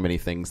there's so many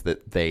things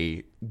that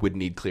they would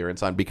need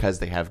clearance on because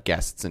they have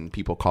guests and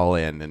people call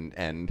in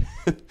and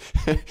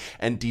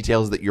and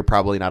details that you're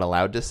probably not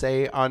allowed to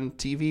say on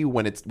TV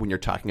when you're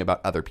talking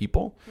about other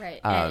people. Right,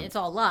 and it's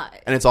all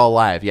live. And it's all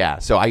live, yeah.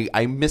 So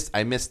I missed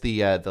the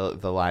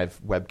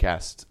live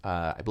webcast.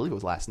 I believe it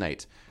was last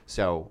night.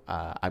 So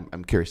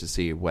I'm curious to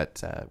see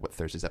what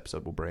Thursday's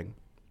episode will bring.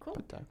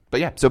 Cool. But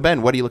yeah. So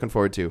Ben, what are you looking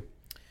forward to?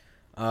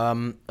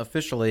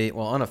 Unofficially,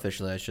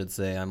 I should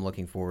say I'm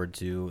looking forward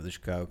to the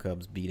Chicago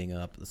Cubs beating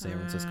up the San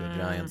Francisco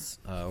Giants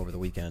over the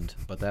weekend,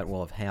 but that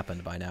will have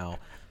happened by now.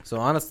 So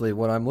honestly,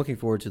 what I'm looking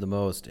forward to the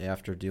most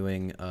after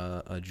doing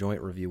a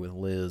joint review with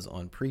Liz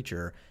on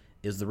Preacher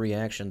is the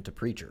reaction to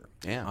Preacher.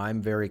 Yeah.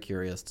 I'm very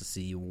curious to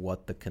see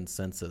what the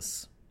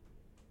consensus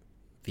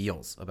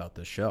feels about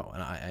this show.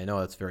 And I know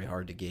it's very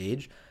hard to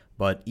gauge,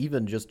 but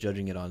even just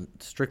judging it on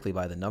strictly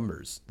by the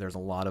numbers, there's a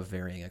lot of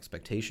varying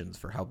expectations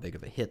for how big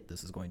of a hit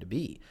this is going to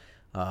be.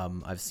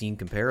 I've seen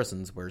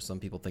comparisons where some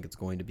people think it's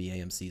going to be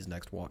AMC's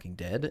next Walking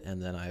Dead,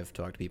 and then I've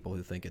talked to people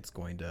who think it's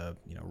going to,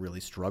 really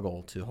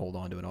struggle to hold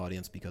on to an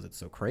audience because it's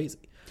so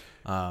crazy.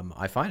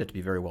 I find it to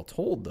be very well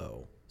told,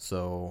 though,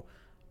 so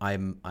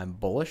I'm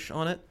bullish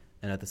on it.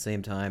 And at the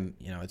same time,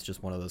 it's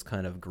just one of those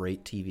kind of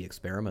great TV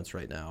experiments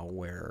right now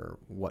where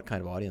what kind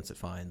of audience it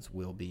finds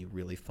will be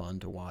really fun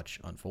to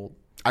watch unfold.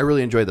 I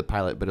really enjoyed the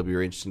pilot, but it'll be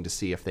very interesting to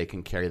see if they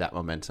can carry that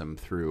momentum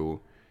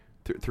through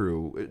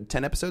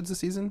 10 episodes this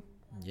season.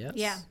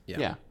 Yes.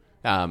 Yeah.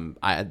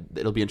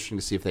 It'll be interesting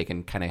to see if they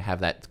can kind of have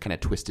that kind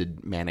of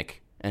twisted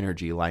manic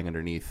energy lying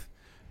underneath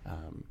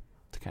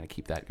to kind of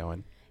keep that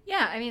going.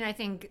 Yeah, I mean, I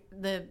think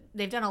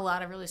they've done a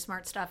lot of really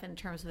smart stuff in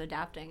terms of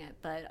adapting it,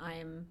 but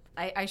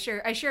I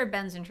share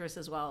Ben's interest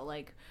as well.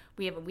 Like,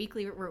 we have a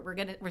weekly,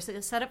 we're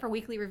set up for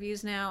weekly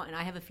reviews now, and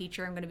I have a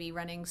feature I'm going to be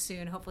running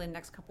soon, hopefully in the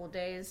next couple of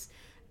days,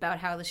 about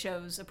how the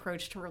show's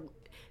approach to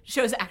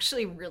show's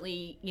actually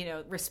really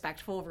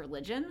respectful of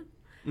religion,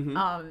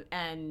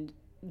 and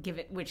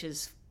which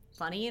is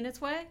funny in its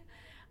way,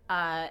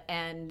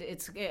 and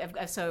it's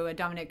so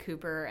Dominic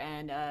Cooper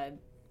and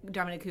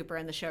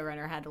the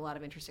showrunner had a lot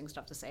of interesting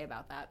stuff to say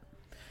about that.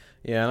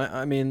 Yeah,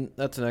 I mean,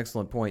 that's an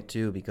excellent point,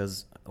 too,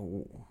 because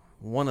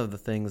one of the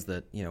things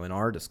that, in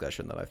our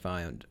discussion that I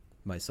find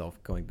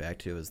myself going back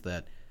to is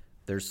that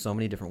there's so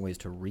many different ways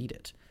to read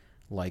it.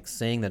 Like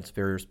saying that it's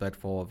very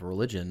respectful of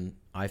religion,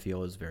 I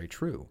feel is very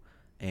true.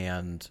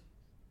 And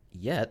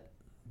yet,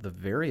 the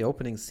very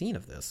opening scene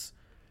of this,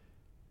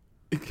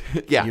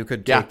 you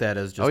could take that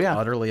as just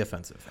utterly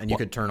offensive, and you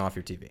could turn off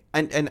your TV.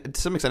 And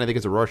to some extent, I think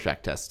it's a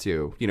Rorschach test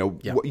too.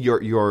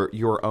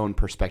 Your own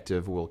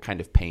perspective will kind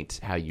of paint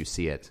how you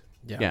see it.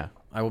 Yeah.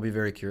 I will be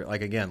very curious.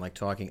 Like again,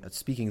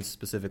 speaking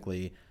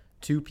specifically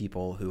to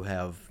people who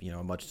have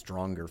a much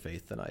stronger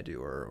faith than I do,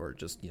 or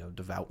just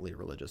devoutly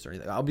religious or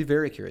anything. I'll be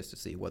very curious to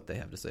see what they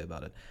have to say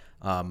about it.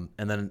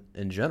 And then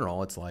in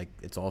general, it's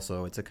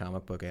a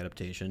comic book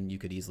adaptation. You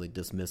could easily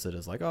dismiss it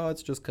as like, oh,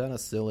 it's just kind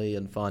of silly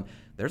and fun.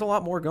 There's a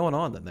lot more going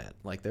on than that.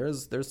 Like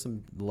there's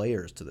some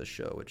layers to this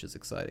show, which is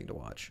exciting to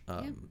watch.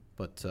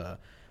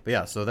 But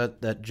yeah, so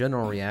that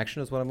general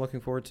reaction is what I'm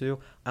looking forward to.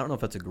 I don't know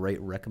if that's a great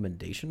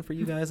recommendation for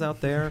you guys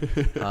out there.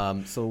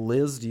 So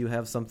Liz, do you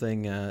have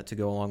something to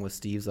go along with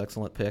Steve's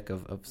excellent pick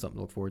of something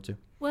to look forward to?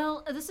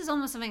 Well, this is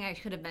almost something I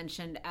could have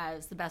mentioned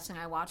as the best thing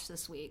I watched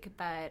this week,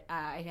 but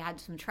I had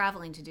some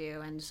traveling to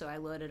do, and so I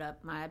loaded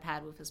up my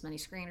iPad with as many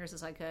screeners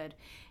as I could.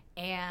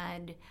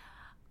 And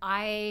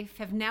I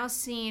have now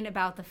seen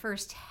about the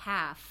first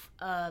half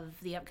of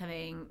the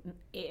upcoming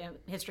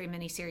history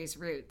miniseries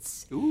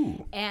Roots.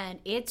 Ooh. And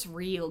it's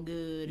real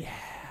good. Yeah.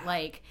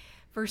 Like,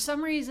 for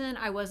some reason,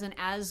 I wasn't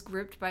as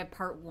gripped by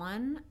part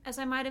 1 as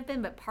I might have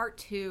been, but part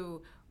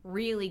 2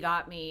 really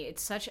got me.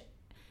 It's such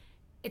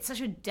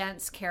a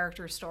dense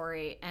character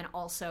story, and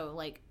also,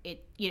 like,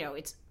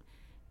 it's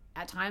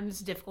at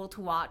times difficult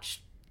to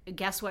watch.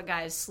 Guess what,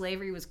 guys?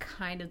 Slavery was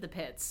kind of the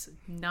pits.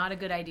 Not a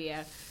good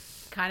idea.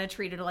 Kind of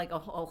treated like a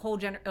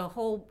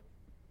whole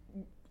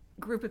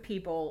group of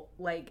people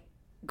like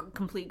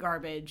complete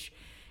garbage,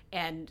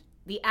 and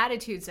the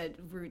attitudes that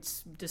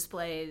Roots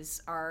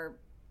displays are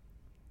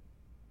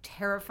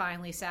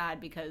terrifyingly sad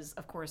because,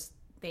 of course,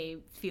 they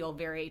feel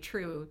very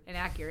true and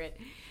accurate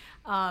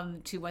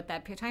to what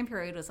that time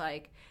period was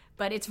like.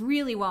 But it's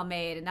really well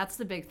made, and that's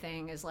the big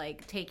thing is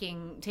like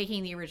taking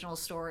the original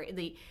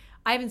story.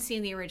 I haven't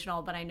seen the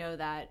original, but I know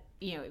that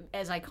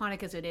as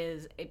iconic as it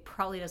is, it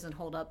probably doesn't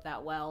hold up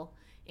that well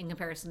in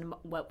comparison to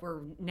what we're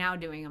now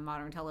doing on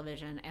modern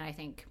television. And I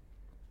think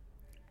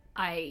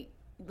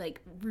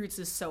Roots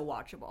is so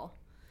watchable.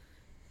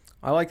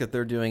 I like that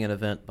they're doing an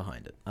event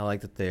behind it. I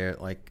like that they're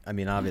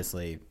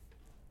obviously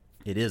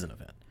it is an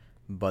event,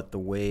 but the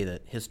way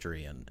that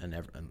history and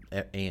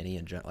A&E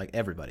and like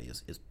everybody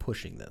is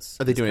pushing this.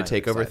 Are they doing a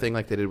takeover thing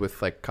like they did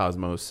with like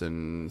Cosmos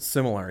and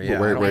similar? Yeah,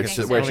 where it's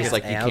just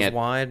like you can't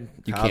wide.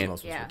 You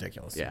Cosmos can't. was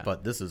ridiculous. Yeah.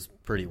 But this is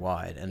pretty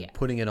wide, and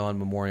putting it on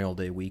Memorial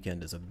Day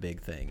weekend is a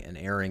big thing, and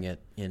airing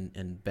it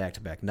in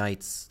back-to-back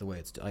nights. The way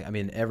it's,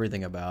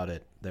 everything about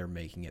it, they're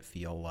making it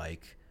feel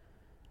like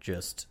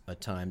just a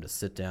time to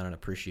sit down and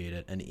appreciate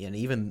it, and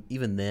even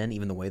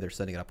the way they're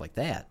setting it up like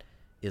that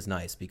is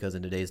nice, because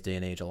in today's day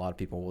and age, a lot of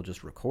people will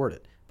just record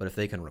it. But if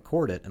they can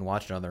record it and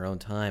watch it on their own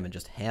time and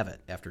just have it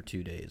after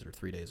 2 days or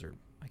 3 days, or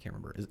I can't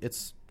remember,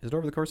 is it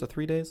over the course of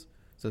 3 days?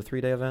 Is it a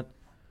 3-day event?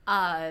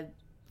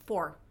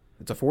 4.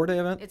 It's a 4-day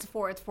event? It's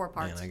 4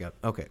 parts. Man,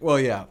 okay. Well,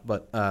 yeah,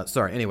 but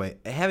sorry. Anyway,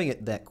 having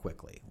it that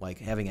quickly, like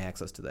having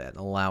access to that and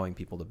allowing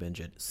people to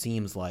binge it,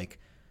 seems like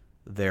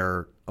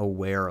they're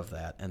aware of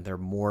that, and they're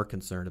more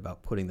concerned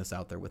about putting this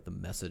out there with the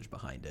message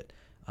behind it.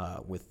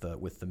 With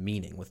the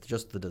meaning, with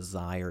just the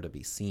desire to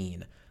be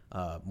seen,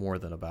 more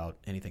than about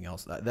anything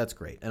else. That's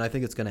great, and I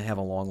think it's going to have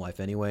a long life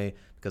anyway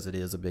because it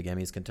is a big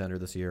Emmys contender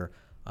this year.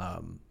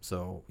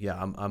 So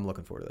yeah, I'm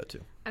looking forward to that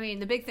too. I mean,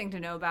 the big thing to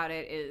know about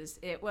it is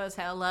it was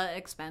hella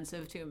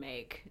expensive to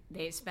make.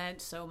 They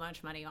spent so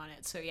much money on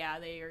it, so yeah,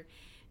 they are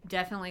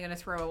definitely going to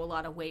throw a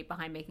lot of weight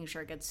behind making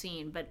sure it gets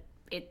seen, but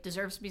it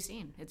deserves to be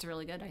seen. It's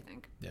really good, I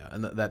think. Yeah,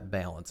 and that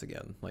balance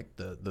again, like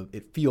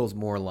it feels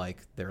more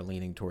like they're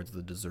leaning towards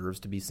the deserves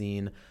to be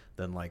seen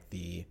than like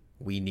the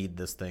we need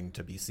this thing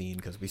to be seen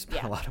because we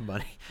spent a lot of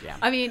money. Yeah,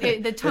 I mean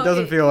it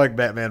doesn't feel like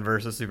Batman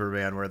versus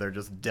Superman where they're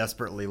just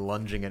desperately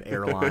lunging at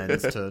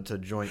airlines to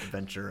joint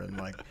venture and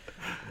like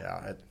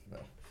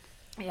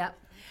yeah.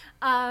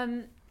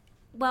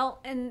 Well,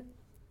 and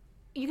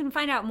you can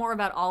find out more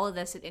about all of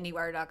this at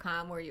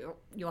IndieWire.com, where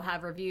you'll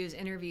have reviews,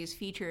 interviews,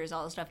 features,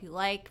 all the stuff you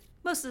like.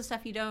 Most of the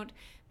stuff you don't,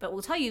 but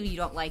we'll tell you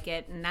don't like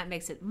it, and that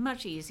makes it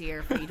much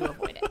easier for you to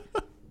avoid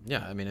it.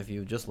 Yeah, I mean, if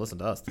you just listen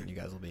to us, then you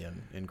guys will be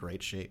in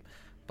great shape.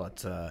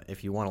 But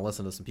if you want to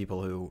listen to some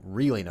people who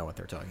really know what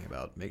they're talking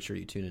about, make sure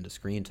you tune into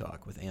Screen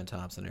Talk with Ann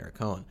Thompson and Eric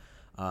Cohen.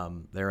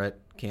 They're at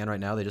Cannes right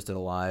now. They just did a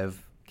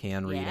live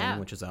Cannes reading,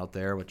 which is out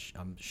there, which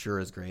I'm sure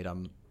is great.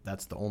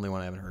 That's the only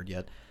one I haven't heard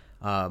yet.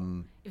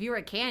 If you were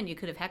at Cannes, you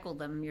could have heckled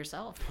them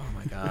yourself. Oh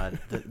my God!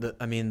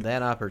 I mean,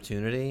 that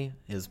opportunity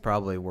is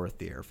probably worth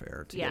the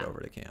airfare to get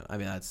over to Cannes. I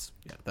mean, that's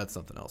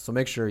something else. So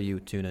make sure you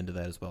tune into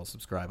that as well.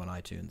 Subscribe on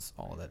iTunes,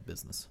 all of that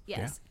business.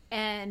 Yes,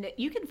 and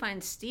you can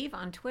find Steve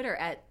on Twitter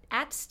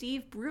at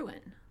Steve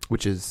Bruin,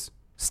 which is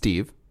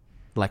Steve,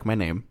 like my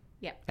name.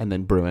 Yep. And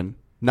then Bruin,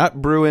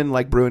 not Bruin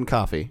like brewing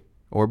coffee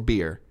or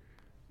beer,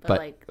 But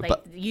like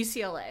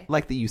UCLA.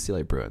 Like the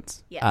UCLA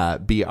Bruins. Yes.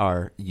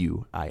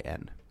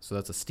 Bruin. So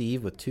that's a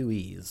Steve with 2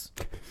 E's,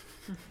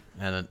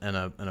 and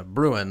a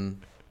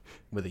Bruin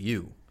with a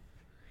U.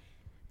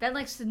 Ben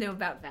likes to know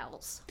about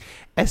vowels.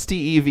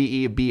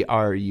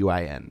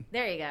 SteveBruin.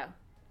 There you go.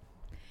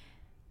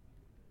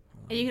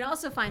 And you can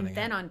also find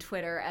Ben on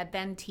Twitter at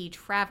Ben T.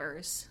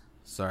 Travers.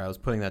 Sorry, I was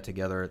putting that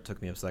together. It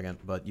took me a second.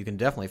 But you can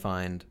definitely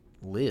find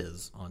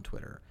Liz on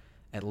Twitter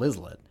at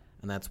Lizlet,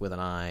 and that's with an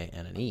I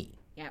and an E.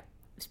 Yep.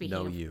 Speaking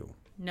No of you.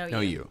 No No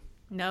you. you.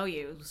 No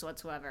yous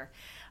whatsoever.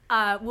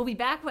 We'll be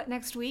back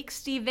next week.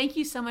 Steve, thank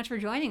you so much for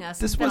joining us.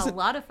 This It's been was a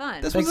lot of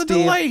fun. This Thanks, was a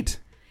Steve. delight.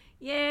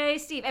 Yay,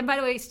 Steve! And by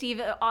the way,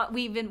 Steve,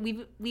 we've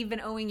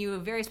been owing you a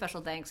very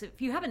special thanks.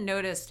 If you haven't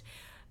noticed,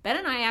 Ben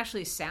and I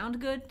actually sound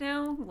good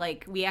now.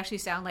 Like we actually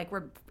sound like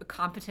we're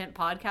competent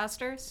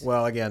podcasters.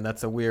 Well, again,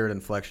 that's a weird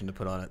inflection to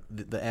put on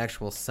it. The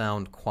actual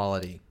sound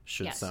quality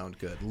should Yes. sound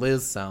good.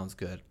 Liz sounds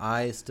good.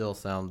 I still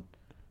sound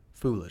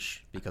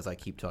foolish because I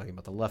keep talking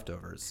about the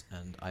leftovers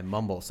and I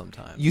mumble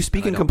sometimes. You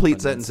speak and in I don't complete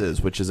pronounce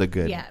sentences, which is a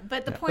good. Yeah,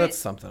 but the point That's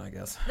something, I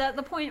guess. the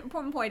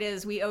important point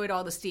is we owe it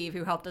all to Steve,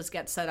 who helped us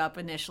get set up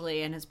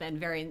initially and has been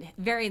very,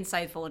 very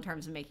insightful in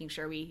terms of making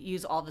sure we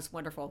use all this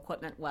wonderful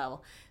equipment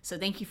well. So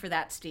thank you for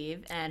that,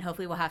 Steve, and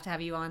hopefully we'll have to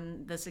have you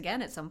on this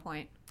again at some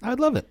point. I would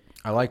love it.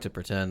 I like to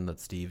pretend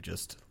that Steve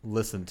just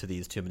listened to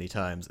these too many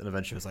times and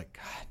eventually was like,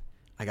 God,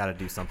 I got to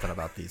do something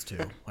about these two.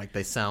 Like,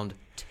 they sound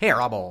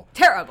terrible.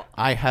 Terrible.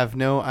 I have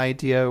no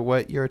idea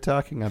what you're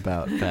talking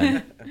about,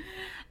 Ben.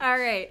 All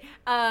right.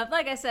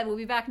 Like I said, we'll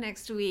be back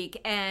next week.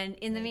 And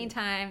in the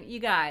meantime, you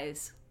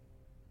guys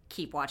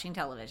keep watching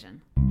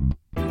television.